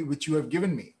glory which you have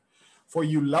given me, for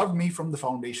you loved me from the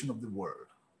foundation of the world.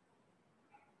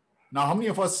 Now, how many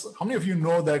of you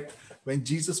know that when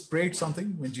Jesus prayed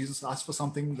something, when Jesus asked for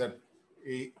something, that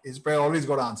his prayer always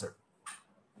got answered?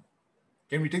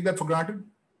 Can we take that for granted?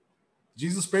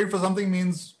 Jesus prayed for something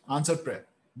means answered prayer,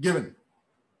 given.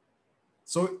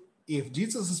 So if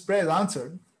Jesus' prayer is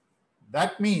answered,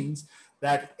 that means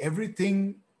that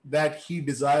everything that he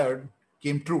desired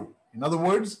came true. In other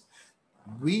words,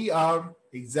 we are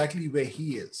exactly where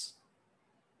he is.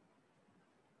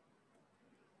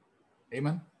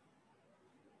 Amen.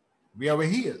 We are where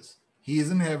he is. He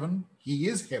is in heaven. He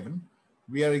is heaven.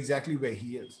 We are exactly where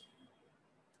he is.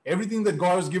 Everything that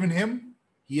God has given him,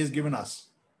 he has given us.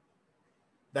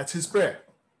 That's his prayer,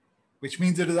 which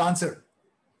means it is answered,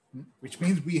 which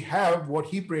means we have what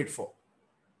he prayed for,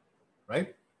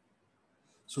 right?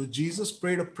 So Jesus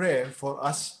prayed a prayer for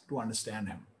us to understand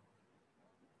him.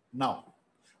 Now,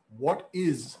 what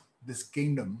is this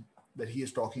kingdom that he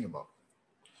is talking about?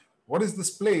 What is this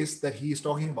place that he is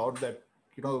talking about that,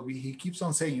 he keeps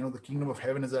on saying, the kingdom of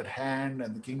heaven is at hand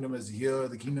and the kingdom is here,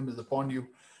 the kingdom is upon you.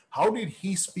 How did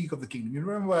he speak of the kingdom? You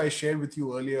remember I shared with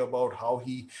you earlier about how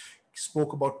he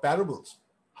spoke about parables,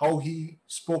 how he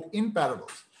spoke in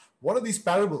parables. What are these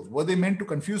parables? Were they meant to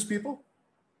confuse people?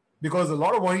 Because a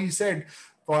lot of what he said,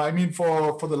 for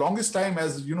the longest time,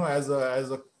 as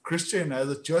a Christian, as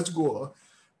a churchgoer,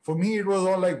 for me it was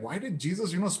all like, why did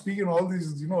Jesus, speak in all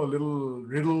these, little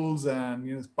riddles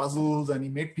and puzzles, and he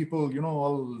made people,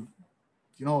 all,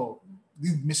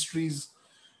 these mysteries.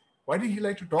 Why did he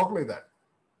like to talk like that?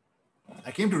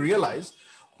 I came to realize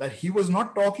that he was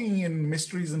not talking in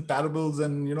mysteries and parables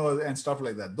and and stuff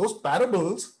like that. Those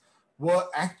parables were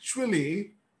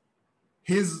actually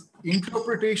his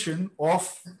interpretation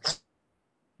of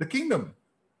the kingdom,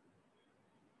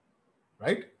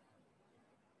 right?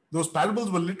 Those parables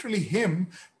were literally him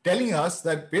telling us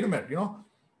that, wait a minute,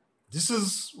 this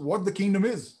is what the kingdom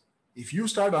is. If you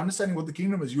start understanding what the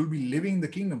kingdom is, you'll be living the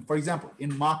kingdom. For example,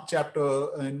 in Mark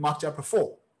chapter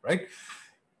 4, right?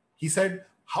 He said,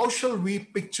 how shall we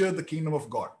picture the kingdom of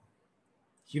God?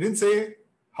 He didn't say,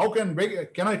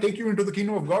 can I take you into the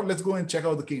kingdom of God? Let's go and check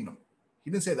out the kingdom.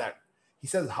 He didn't say that. He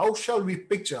says, how can we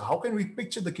picture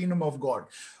the kingdom of God?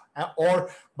 Or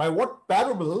by what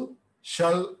parable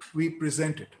shall we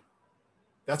present it?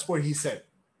 That's what he said,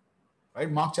 right?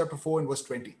 Mark chapter 4 and verse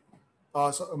 20.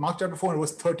 Mark chapter 4 and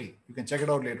verse 30. You can check it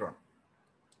out later on.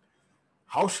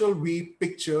 How shall we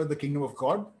picture the kingdom of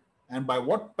God? And by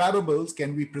what parables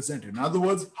can we present it? In other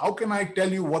words, how can I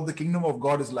tell you what the kingdom of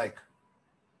God is like?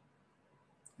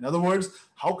 In other words,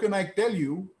 how can I tell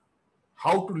you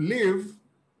how to live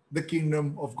the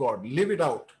kingdom of God? Live it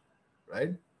out,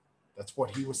 right? That's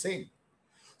what he was saying.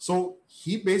 So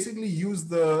he basically used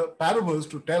the parables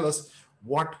to tell us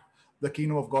what the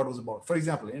kingdom of God was about. For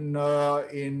example,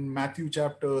 in Matthew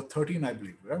chapter 13, I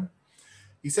believe, right?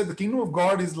 He said the kingdom of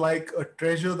God is like a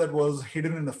treasure that was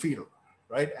hidden in a field,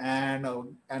 right? And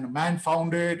a man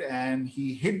found it and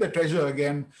he hid the treasure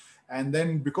again. And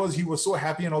then because he was so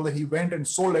happy and all that, he went and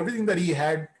sold everything that he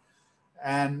had,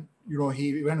 and he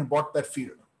went and bought that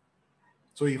field.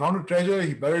 So he found a treasure,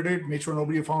 he buried it, made sure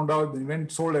nobody found out. Then he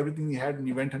went, sold everything he had, and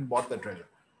he went and bought that treasure.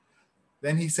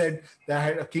 Then he said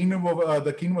that a kingdom of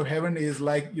the kingdom of heaven is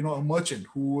like, you know, a merchant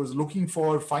who was looking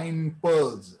for fine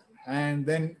pearls, and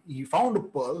then he found a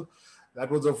pearl that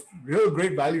was of real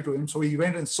great value to him. So he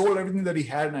went and sold everything that he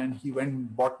had, and he went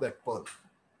and bought that pearl.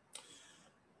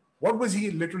 What was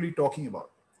he literally talking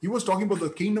about? He was talking about the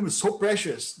kingdom is so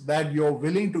precious that you're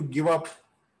willing to give up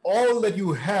all that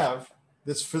you have,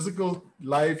 this physical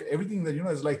life, everything that, you know,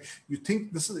 is like, you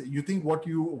think what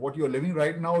you're living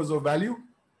right now is of value.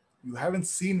 You haven't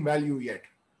seen value yet.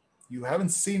 You haven't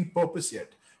seen purpose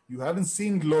yet. You haven't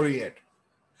seen glory yet.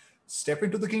 Step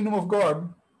into the kingdom of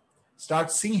God.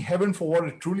 Start seeing heaven for what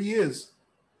it truly is.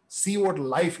 See what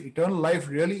life, eternal life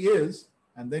really is.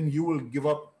 And then you will give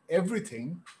up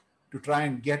everything to try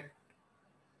and get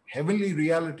heavenly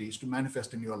realities to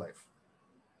manifest in your life.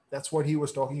 That's what he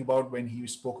was talking about when he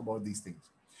spoke about these things.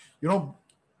 You know,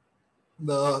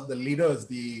 the leaders,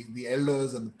 the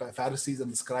elders and the Pharisees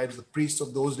and the scribes, the priests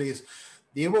of those days,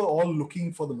 they were all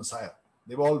looking for the Messiah.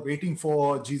 They were all waiting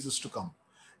for Jesus to come.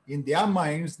 In their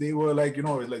minds, they were like, you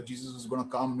know, like Jesus is going to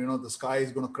come, you know, the sky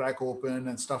is going to crack open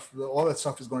and stuff, all that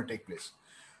stuff is going to take place.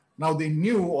 Now they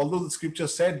knew, although the scripture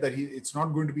said that it's not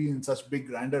going to be in such big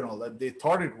grandeur and all that, they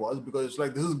thought it was, because it's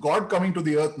like, this is God coming to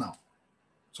the earth now.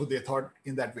 So they thought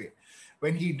in that way.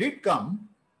 When he did come,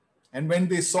 and when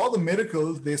they saw the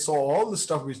miracles, they saw all the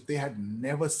stuff which they had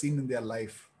never seen in their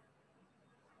life.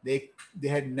 They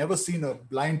had never seen a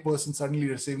blind person suddenly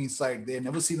receiving sight. They had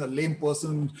never seen a lame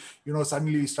person, you know,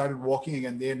 suddenly started walking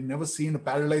again. They had never seen a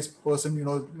paralyzed person, you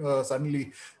know,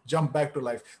 suddenly jump back to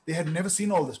life. They had never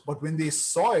seen all this. But when they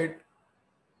saw it,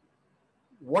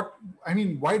 why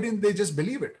didn't they just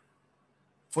believe it?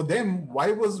 For them,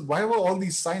 why were all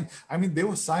these signs? I mean, there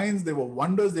were signs, there were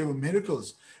wonders, there were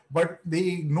miracles, but they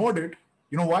ignored it.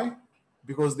 You know why?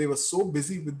 Because they were so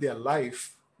busy with their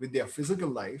life, with their physical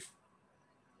life.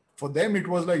 For them, it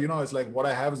was like, you know, it's like, what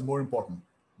I have is more important.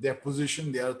 Their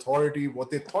position, their authority, what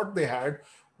they thought they had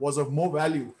was of more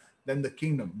value than the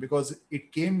kingdom, because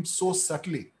it came so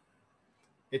subtly.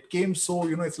 It came so,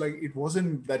 you know, it's like, it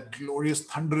wasn't that glorious,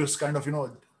 thunderous kind of, you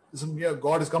know, yeah,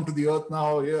 God has come to the earth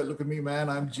now. Yeah, look at me, man.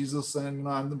 I'm Jesus, and you know,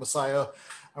 I'm the Messiah.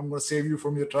 I'm going to save you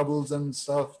from your troubles and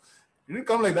stuff. It didn't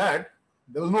come like that.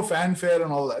 There was no fanfare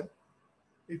and all that.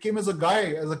 It came as a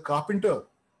guy, as a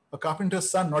carpenter's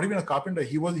son. Not even a carpenter.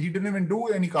 He didn't even do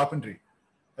any carpentry.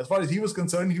 As far as he was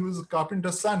concerned, he was a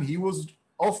carpenter's son. He was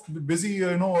off busy,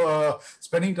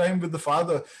 spending time with the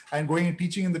Father and going and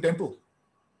teaching in the temple.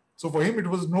 So for him, it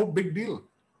was no big deal.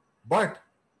 But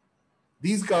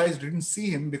these guys didn't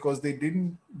see him because they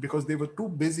were too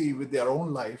busy with their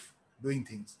own life doing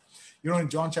things. You know, in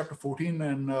John chapter 14,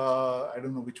 and I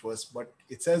don't know which verse, but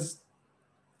it says,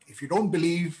 if you don't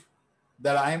believe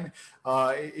that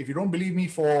if you don't believe me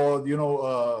for, you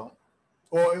know,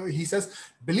 or he says,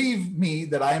 believe me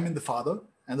that I am in the Father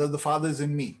and that the Father is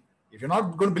in me. If you're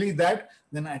not going to believe that,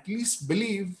 then at least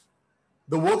believe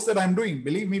the works that I'm doing.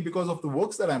 Believe me because of the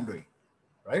works that I'm doing,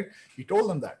 right? He told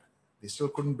them that. They still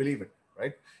couldn't believe it.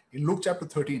 Right? In Luke chapter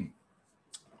 13,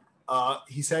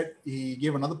 he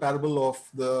gave another parable of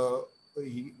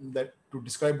that to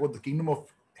describe what the kingdom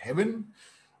of heaven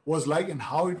was like and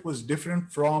how it was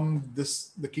different from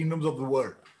the kingdoms of the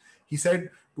world. He said,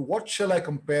 to what shall I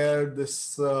compare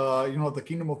this, the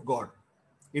kingdom of God?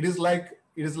 It is like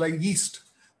yeast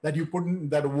that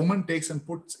that a woman takes and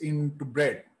puts into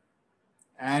bread,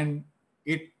 and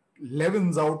it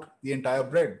leavens out the entire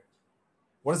bread.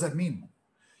 What does that mean?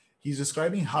 He's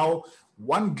describing how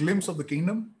one glimpse of the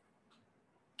kingdom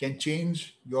can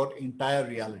change your entire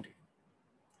reality.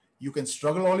 You can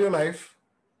struggle all your life,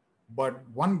 but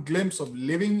one glimpse of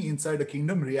living inside the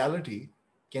kingdom reality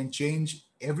can change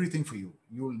everything for you.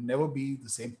 You will never be the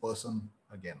same person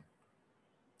again.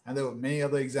 And there were many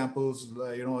other examples.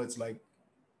 It's like,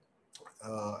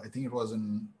 I think it was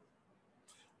in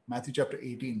Matthew chapter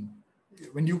 18.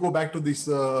 When you go back to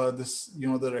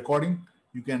the recording,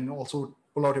 you can also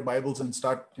pull out your Bibles and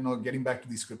start, getting back to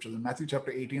these scriptures. In Matthew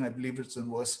chapter 18, I believe it's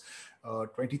in verse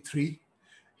 23.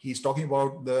 He's talking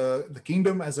about the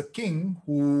kingdom as a king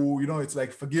who, it's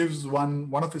like forgives one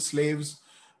of his slaves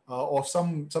of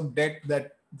some debt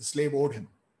that the slave owed him.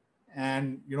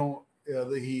 And,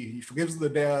 he forgives the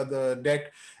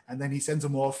debt, and then he sends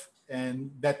him off.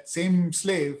 And that same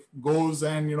slave goes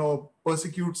and,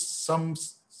 persecutes some,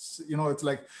 it's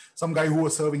like some guy who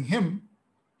was serving him.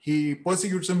 He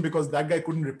persecutes him because that guy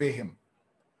couldn't repay him.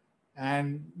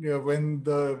 And when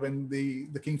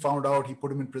the king found out, he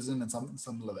put him in prison and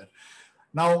something like that.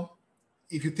 Now,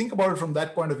 if you think about it from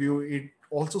that point of view, it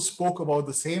also spoke about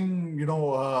the same,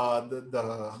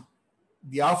 the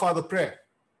Our Father prayer.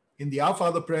 In the Our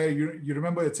Father prayer, you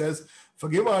remember it says,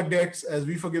 forgive our debts as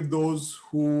we forgive those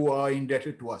who are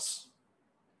indebted to us.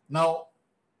 Now,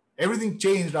 everything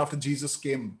changed after Jesus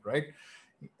came, right?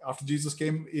 After Jesus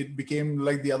came, it became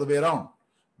like the other way around,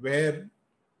 where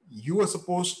you are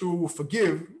supposed to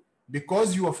forgive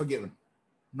because you are forgiven,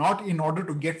 not in order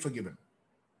to get forgiven.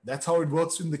 That's how it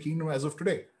works in the kingdom as of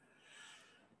today.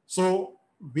 So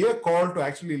we are called to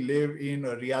actually live in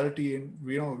a reality, and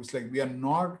it's like we are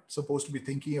not supposed to be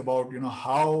thinking about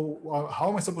how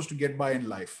am I supposed to get by in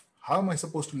life, how am I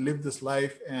supposed to live this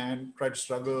life and try to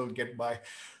struggle, get by.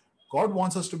 God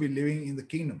wants us to be living in the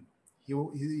kingdom.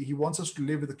 He wants us to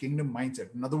live with the kingdom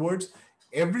mindset. In other words,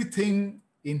 everything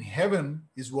in heaven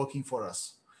is working for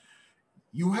us.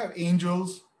 You have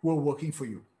angels who are working for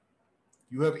you.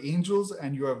 You have angels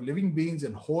and you have living beings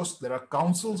and hosts. There are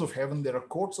councils of heaven. There are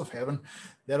courts of heaven.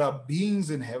 There are beings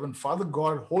in heaven. Father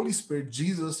God, Holy Spirit,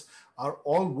 Jesus are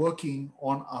all working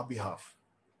on our behalf.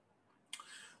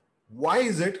 Why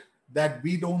is it that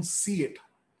we don't see it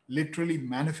literally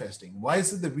manifesting? Why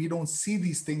is it that we don't see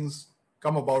these things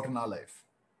come about in our life?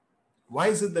 Why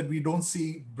is it that we don't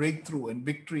see breakthrough and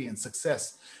victory and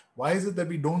success? Why is it that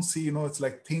we don't see, it's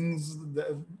like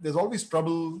there's always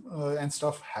trouble and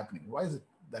stuff happening? Why is it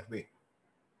that way?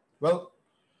 Well,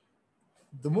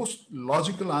 the most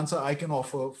logical answer I can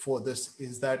offer for this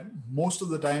is that most of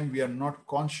the time we are not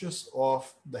conscious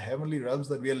of the heavenly realms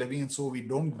that we are living in, so we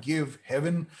don't give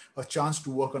heaven a chance to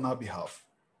work on our behalf.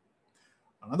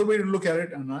 Another way to look at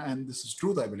it, and this is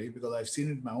truth, I believe, because I've seen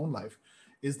it in my own life,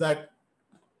 is that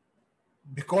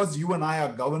because you and I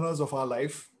are governors of our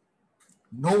life,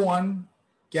 no one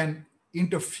can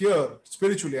interfere,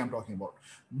 spiritually I'm talking about.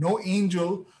 No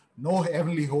angel, no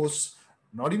heavenly hosts,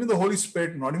 not even the Holy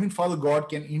Spirit, not even Father God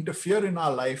can interfere in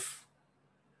our life,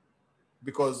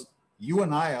 because you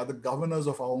and I are the governors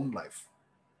of our own life.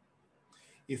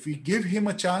 If we give him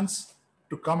a chance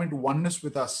to come into oneness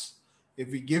with us, if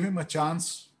we give him a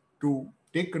chance to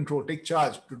take control, take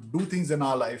charge, to do things in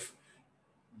our life,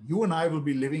 you and I will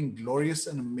be living glorious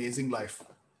and amazing life.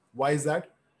 Why is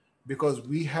that? Because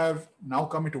we have now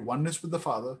come into oneness with the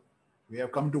Father, we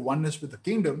have come to oneness with the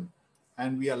kingdom,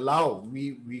 and we allow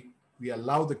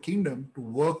the kingdom to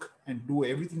work and do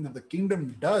everything that the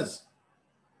kingdom does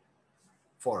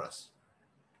for us.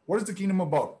 What is the kingdom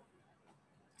about?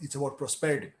 It's about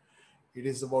prosperity. It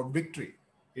is about victory.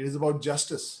 It is about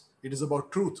justice. It is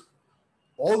about truth.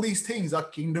 All these things are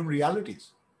kingdom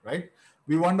realities, right?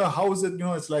 We wonder how is it,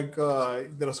 it's like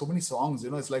there are so many songs,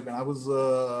 it's like when I was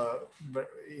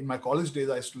in my college days,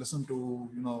 I used to listen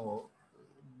to,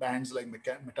 bands like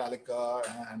Metallica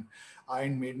and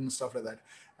Iron Maiden, stuff like that.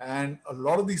 And a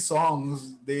lot of these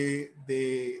songs, they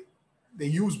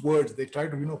use words. They try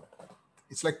to,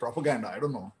 it's like propaganda. I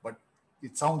don't know, but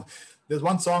it sounds. There's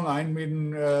one song, Iron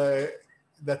Maiden,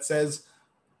 that says,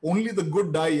 "Only the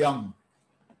good die young."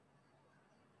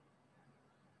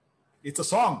 It's a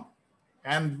song,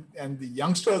 and the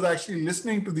youngsters are actually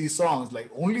listening to these songs,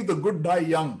 like "Only the good die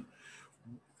young,"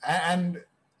 and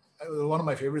one of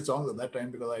my favorite songs at that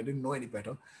time because I didn't know any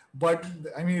better. But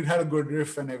I mean, it had a good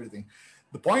riff and everything.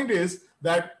 The point is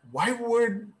that why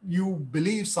would you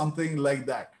believe something like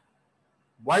that?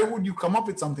 Why would you come up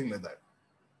with something like that,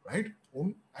 right?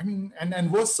 I mean,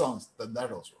 and worse songs than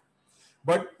that also.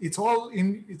 But it's all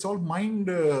mind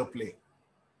play.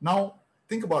 Now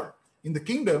think about it. In the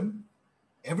kingdom,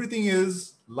 everything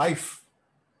is life.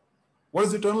 What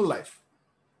is eternal life?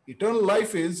 Eternal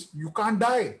life is you can't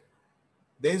die.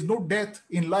 There is no death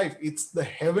in life. It's the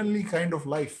heavenly kind of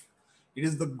life. It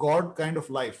is the God kind of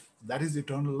life. That is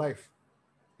eternal life.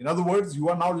 In other words, you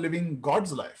are now living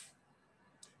God's life.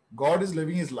 God is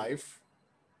living his life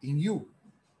in you.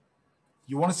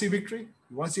 You want to see victory?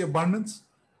 You want to see abundance?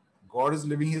 God is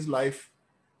living his life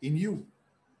in you.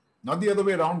 Not the other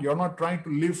way around. You're not trying to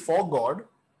live for God.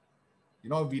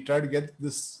 We try to get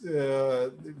this,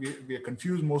 we are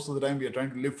confused most of the time. We are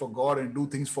trying to live for God and do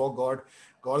things for God.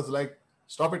 God is like,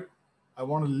 stop it. I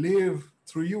want to live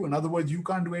through you. In other words, you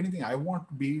can't do anything. I want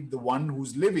to be the one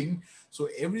who's living. So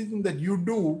everything that you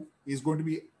do is going to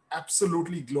be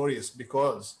absolutely glorious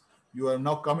because you are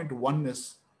now coming to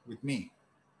oneness with me.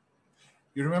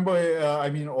 You remember,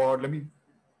 or let me,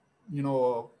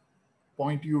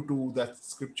 point you to that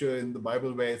scripture in the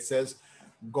Bible where it says,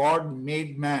 God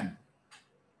made man.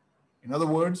 In other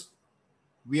words,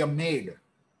 we are made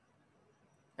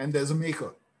and there's a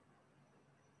maker.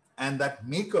 And that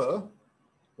maker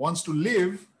wants to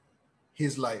live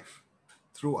his life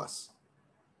through us.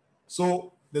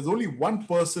 So there's only one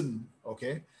person,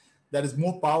 okay, that is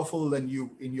more powerful than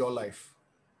you in your life.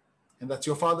 and that's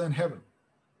your Father in heaven.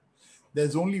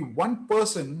 There's only one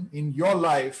person in your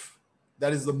life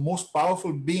that is the most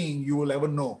powerful being you will ever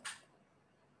know,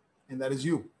 and that is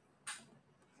you.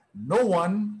 No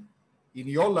one in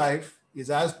your life is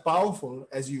as powerful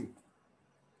as you.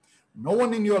 No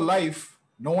one in your life,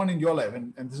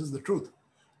 and this is the truth,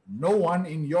 no one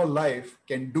in your life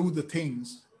can do the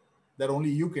things that only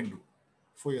you can do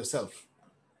for yourself,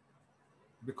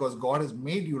 because God has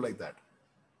made you like that.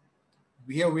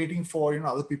 We are waiting for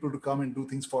other people to come and do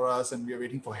things for us, and we are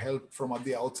waiting for help from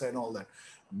the outside and all that.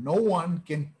 No one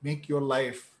can make your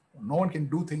life, no one can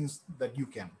do things that you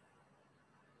can.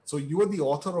 So you are the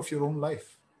author of your own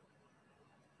life.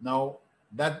 Now,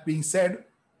 that being said,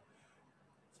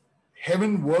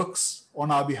 heaven works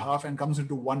on our behalf and comes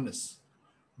into oneness.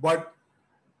 But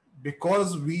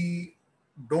because we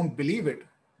don't believe it,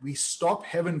 we stop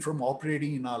heaven from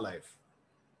operating in our life.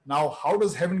 Now, how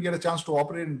does heaven get a chance to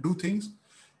operate and do things?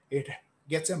 It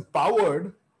gets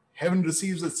empowered. Heaven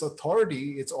receives its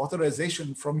authority, its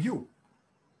authorization from you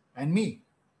and me.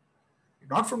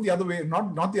 Not from the other way,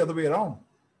 not the other way around,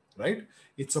 right?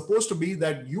 It's supposed to be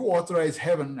that you authorize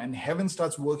heaven, and heaven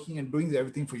starts working and doing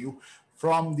everything for you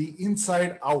from the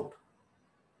inside out.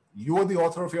 You are the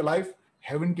author of your life.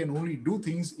 Heaven can only do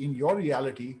things in your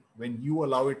reality when you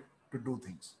allow it to do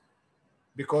things.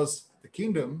 Because the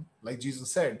kingdom, like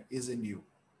Jesus said, is in you.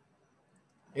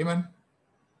 Amen.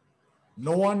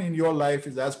 No one in your life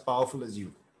is as powerful as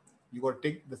you. You got to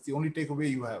take, that's the only takeaway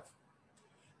you have.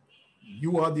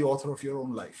 You are the author of your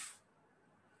own life.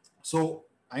 So,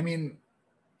 I mean,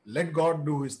 let God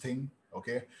do his thing,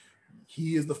 okay?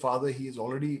 He is the Father. He is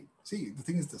already, see, the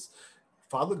thing is this.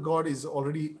 Father God is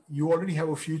already, you already have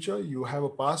a future. You have a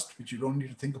past, which you don't need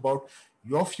to think about.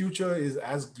 Your future is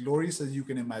as glorious as you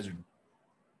can imagine.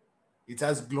 It's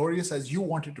as glorious as you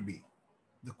want it to be.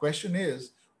 The question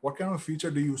is, what kind of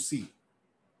future do you see?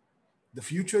 The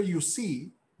future you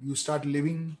see, you start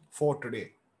living for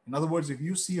today. In other words, if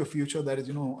you see a future that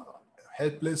is,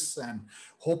 helpless and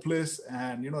hopeless,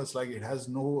 and it's like it has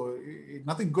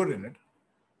nothing good in it,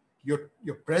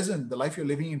 your present, the life you're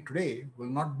living in today, will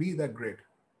not be that great.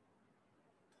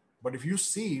 But if you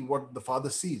see what the Father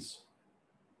sees,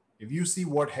 if you see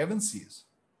what heaven sees,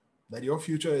 that your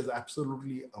future is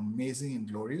absolutely amazing and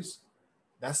glorious,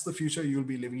 that's the future you'll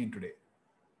be living in today,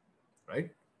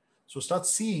 right? So start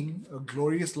seeing a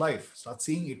glorious life, start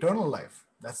seeing eternal life.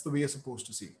 That's the way you're supposed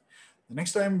to see. The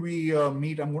next time we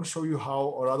meet, I'm going to show you how,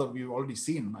 or rather we've already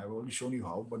seen, I've already shown you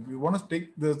how, but we want to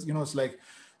take this, it's like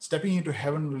stepping into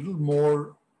heaven a little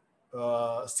more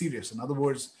serious. In other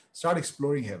words, start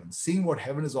exploring heaven, seeing what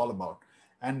heaven is all about,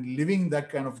 and living that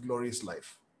kind of glorious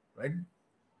life, right?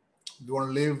 You want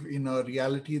to live in a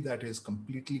reality that is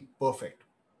completely perfect.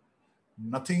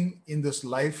 Nothing in this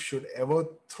life should ever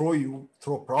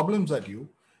throw problems at you,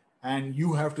 and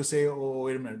you have to say, oh,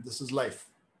 wait a minute, this is life.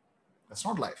 That's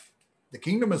not life. The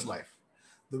kingdom is life.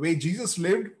 The way Jesus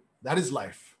lived, that is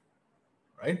life,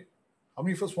 right? How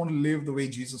many of us want to live the way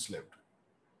Jesus lived?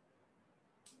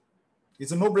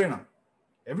 It's a no-brainer.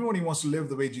 Everybody wants to live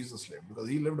the way Jesus lived, because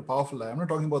he lived a powerful life. I'm not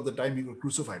talking about the time he got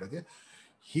crucified, okay?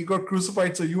 He got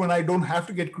crucified so you and I don't have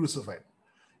to get crucified.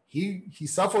 He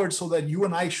suffered so that you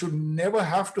and I should never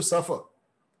have to suffer.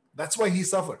 That's why he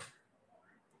suffered.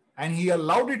 And he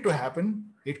allowed it to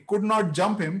happen. It could not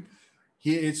jump him.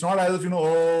 It's not as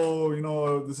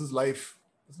if, this is life.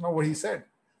 That's not what he said.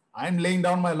 I'm laying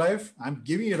down my life, I'm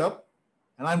giving it up,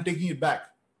 and I'm taking it back.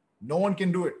 No one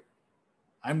can do it.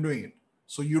 I'm doing it.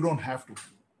 So you don't have to.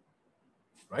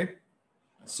 Right?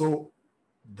 So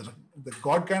the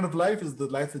God kind of life is the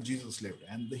life that Jesus lived.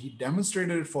 And he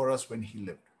demonstrated it for us when he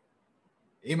lived.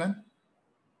 Amen?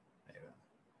 Amen.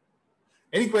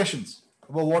 Any questions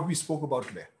about what we spoke about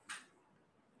today?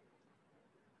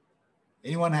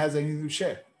 Anyone has anything to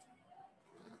share?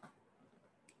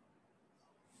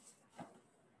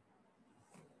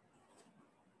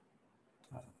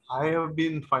 I have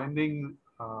been finding,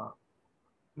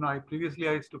 I previously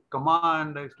I used to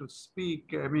command, I used to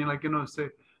speak, say,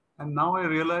 and now I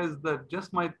realize that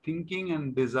just my thinking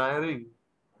and desiring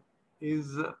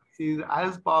is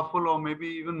as powerful, or maybe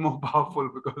even more powerful,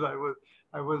 because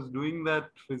I was doing that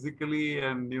physically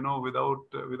and without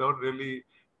really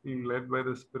being led by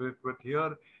the Spirit. But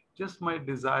here, just my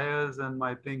desires and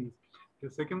my things. The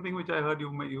second thing which I heard,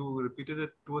 you repeated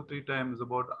it 2 or 3 times,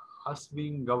 about us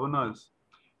being governors,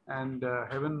 and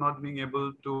heaven not being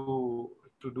able to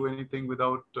do anything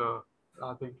without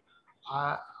I think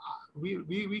I,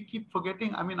 we keep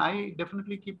forgetting. I mean, I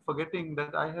definitely keep forgetting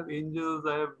that I have angels,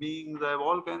 I have beings, I have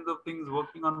all kinds of things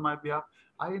working on my behalf.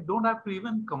 I don't have to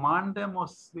even command them or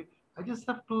say. I just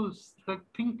have to like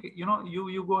think,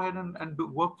 you go ahead and do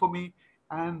work for me,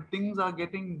 and things are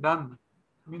getting done.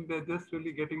 I mean, they're just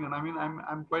really getting done. I mean,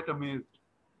 I'm quite amazed.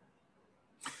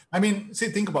 I mean, see,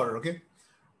 think about it, okay?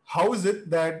 How is it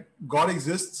that God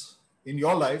exists in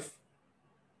your life,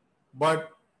 but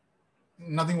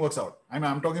nothing works out? I mean,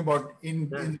 I'm talking about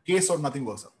in case of nothing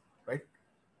works out, right?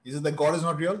 Is it that God is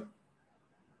not real?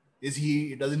 Is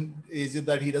it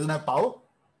that he doesn't have power?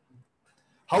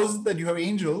 How is it that you have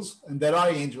angels and there are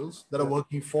angels that are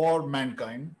working for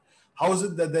mankind? How is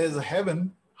it that there's a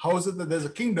heaven? How is it that there's a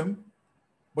kingdom,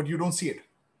 but you don't see it?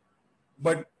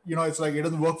 But, it's like it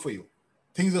doesn't work for you.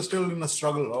 Things are still in a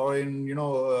struggle or in,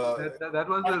 that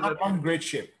was not in great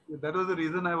shape. That was the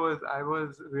reason I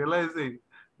was realizing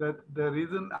that the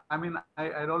reason, I mean,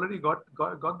 I'd already got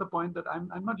the point that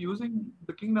I'm not using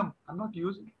the kingdom. I'm not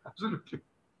using, absolutely.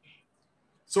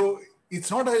 So it's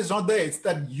not that it's not there. It's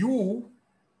that you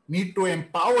need to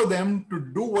empower them to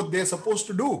do what they're supposed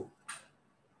to do.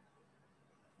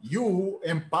 You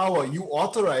empower, you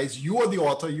authorize, you are the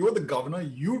author, you are the governor,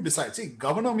 you decide. See,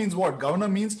 governor means what? Governor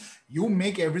means you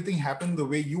make everything happen the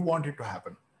way you want it to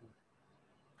happen.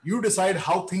 You decide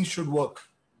how things should work.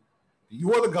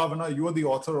 You are the governor, you are the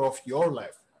author of your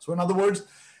life. So in other words,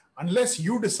 unless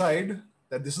you decide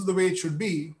that this is the way it should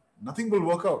be, nothing will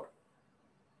work out,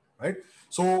 right?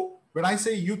 So when I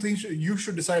say you think you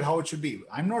should decide how it should be,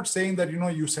 I'm not saying that,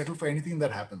 you settle for anything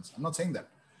that happens. I'm not saying that.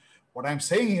 What I'm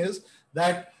saying is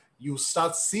that you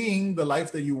start seeing the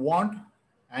life that you want,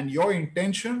 and your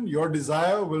intention, your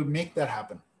desire will make that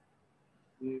happen.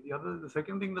 The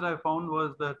second thing that I found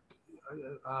was that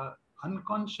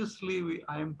unconsciously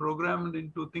I am programmed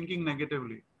into thinking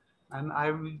negatively, and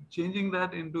I'm changing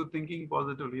that into thinking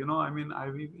positively. I mean,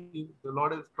 the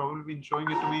Lord has probably been showing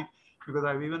it to me, because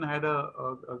I've even had a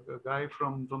guy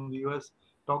from the US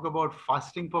talk about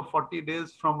fasting for 40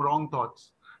 days from wrong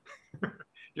thoughts.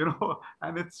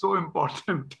 And it's so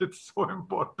important. It's so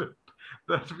important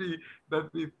that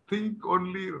we think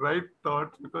only right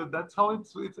thoughts, because that's how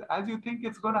it's as you think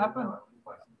it's going to happen.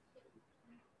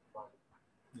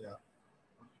 Yeah.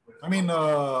 I mean,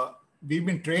 we've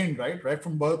been trained, right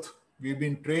from birth. We've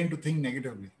been trained to think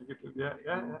negatively. Yeah,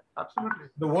 absolutely.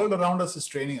 The world around us is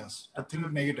training us to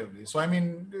think negatively. So, I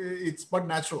mean, it's but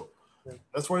natural. Yeah.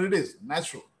 That's what it is,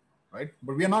 natural, right?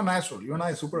 But we are not natural. You and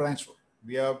I are supernatural.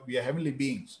 We are heavenly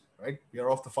beings, right? We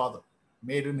are of the Father,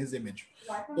 made in His image.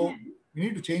 So we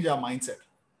need to change our mindset,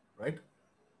 right?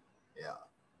 Yeah.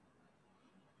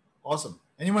 Awesome.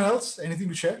 Anyone else? Anything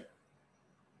to share?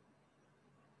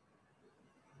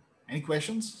 Any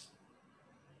questions?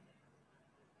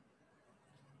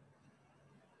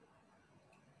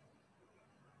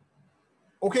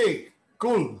 Okay,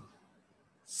 cool.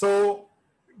 So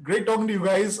great talking to you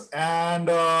guys. And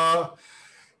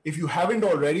if you haven't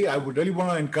already, I would really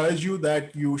want to encourage you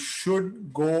that you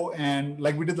should go and,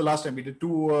 like we did the last time, we did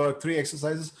 2 or 3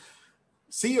 exercises.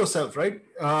 See yourself, right?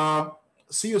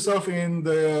 See yourself in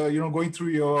the, going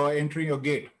through entering your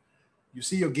gate. You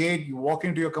see your gate, you walk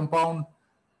into your compound.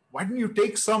 Why don't you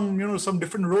take some, some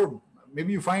different road?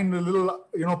 Maybe you find a little,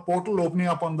 portal opening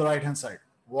up on the right-hand side.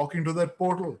 Walk into that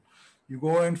portal. You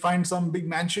go and find some big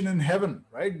mansion in heaven,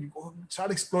 right? You go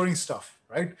start exploring stuff,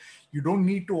 right? You don't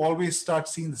need to always start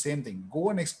seeing the same thing. Go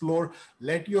and explore.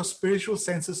 Let your spiritual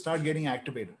senses start getting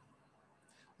activated.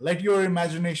 Let your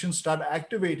imagination start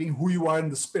activating who you are in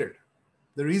the spirit.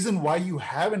 The reason why you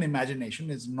have an imagination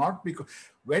is not because,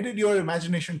 where did your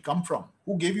imagination come from?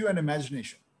 Who gave you an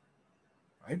imagination,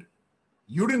 right?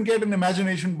 You didn't get an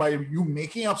imagination by you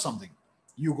making up something.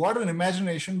 You got an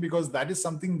imagination because that is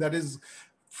something that is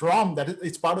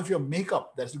it's part of your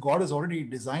makeup that God has already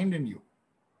designed in you,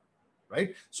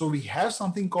 right? So we have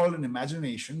something called an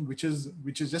imagination, which is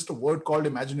just a word called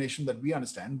imagination that we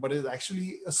understand, but it's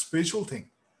actually a spiritual thing.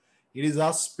 It is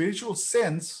our spiritual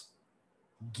sense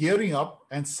gearing up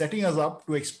and setting us up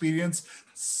to experience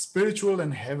spiritual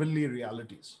and heavenly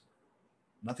realities.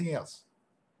 Nothing else.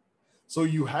 So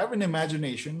you have an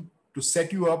imagination to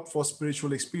set you up for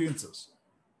spiritual experiences,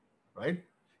 right?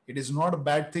 It is not a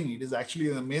bad thing. It is actually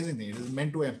an amazing thing. It is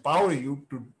meant to empower you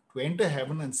to enter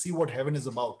heaven and see what heaven is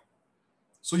about.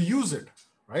 So use it,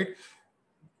 right?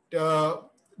 Go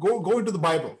into the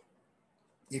Bible.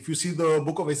 If you see the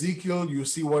book of Ezekiel, you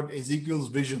see what Ezekiel's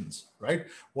visions, right?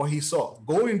 What he saw.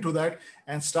 Go into that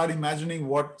and start imagining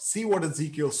see what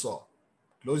Ezekiel saw.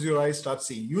 Close your eyes, start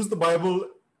seeing. Use the Bible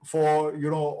for,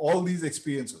 all these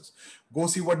experiences. Go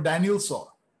see what Daniel saw.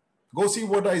 Go see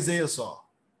what Isaiah saw,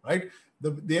 right?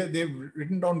 They've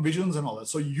written down visions and all that.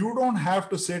 So you don't have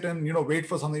to sit and, wait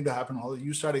for something to happen.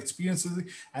 You start experiencing it,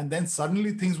 and then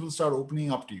suddenly things will start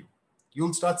opening up to you.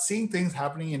 You'll start seeing things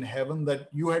happening in heaven that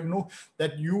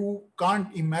you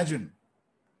can't imagine.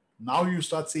 Now you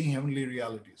start seeing heavenly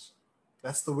realities.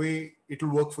 That's the way it'll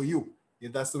work for you,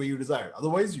 if that's the way you desire.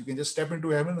 Otherwise, you can just step into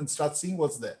heaven and start seeing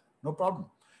what's there. No problem.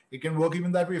 It can work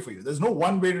even that way for you. There's no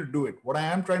one way to do it. What I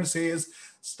am trying to say is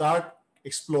start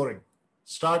exploring.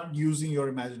 Start using your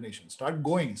imagination. Start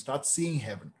going. Start seeing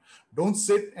heaven. Don't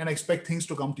sit and expect things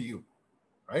to come to you,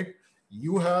 right?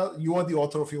 You are the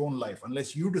author of your own life.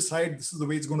 Unless you decide this is the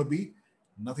way it's going to be,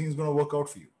 nothing is going to work out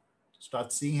for you.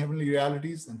 Start seeing heavenly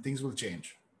realities and things will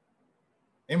change.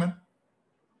 Amen.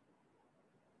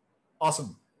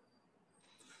 Awesome.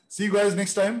 See you guys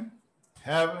next time.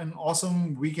 Have an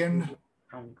awesome weekend.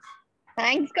 Thanks.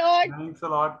 Thanks, God. Thanks a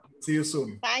lot. See you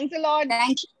soon. Thanks a lot.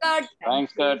 Thank you, God.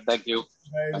 Thanks, Kurt. Thank you.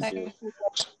 Guys. Thank you.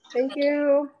 Thank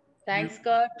you. Thanks,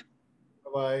 God.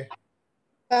 Bye-bye.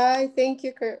 Bye. Thank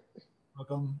you, Kurt.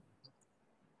 Welcome.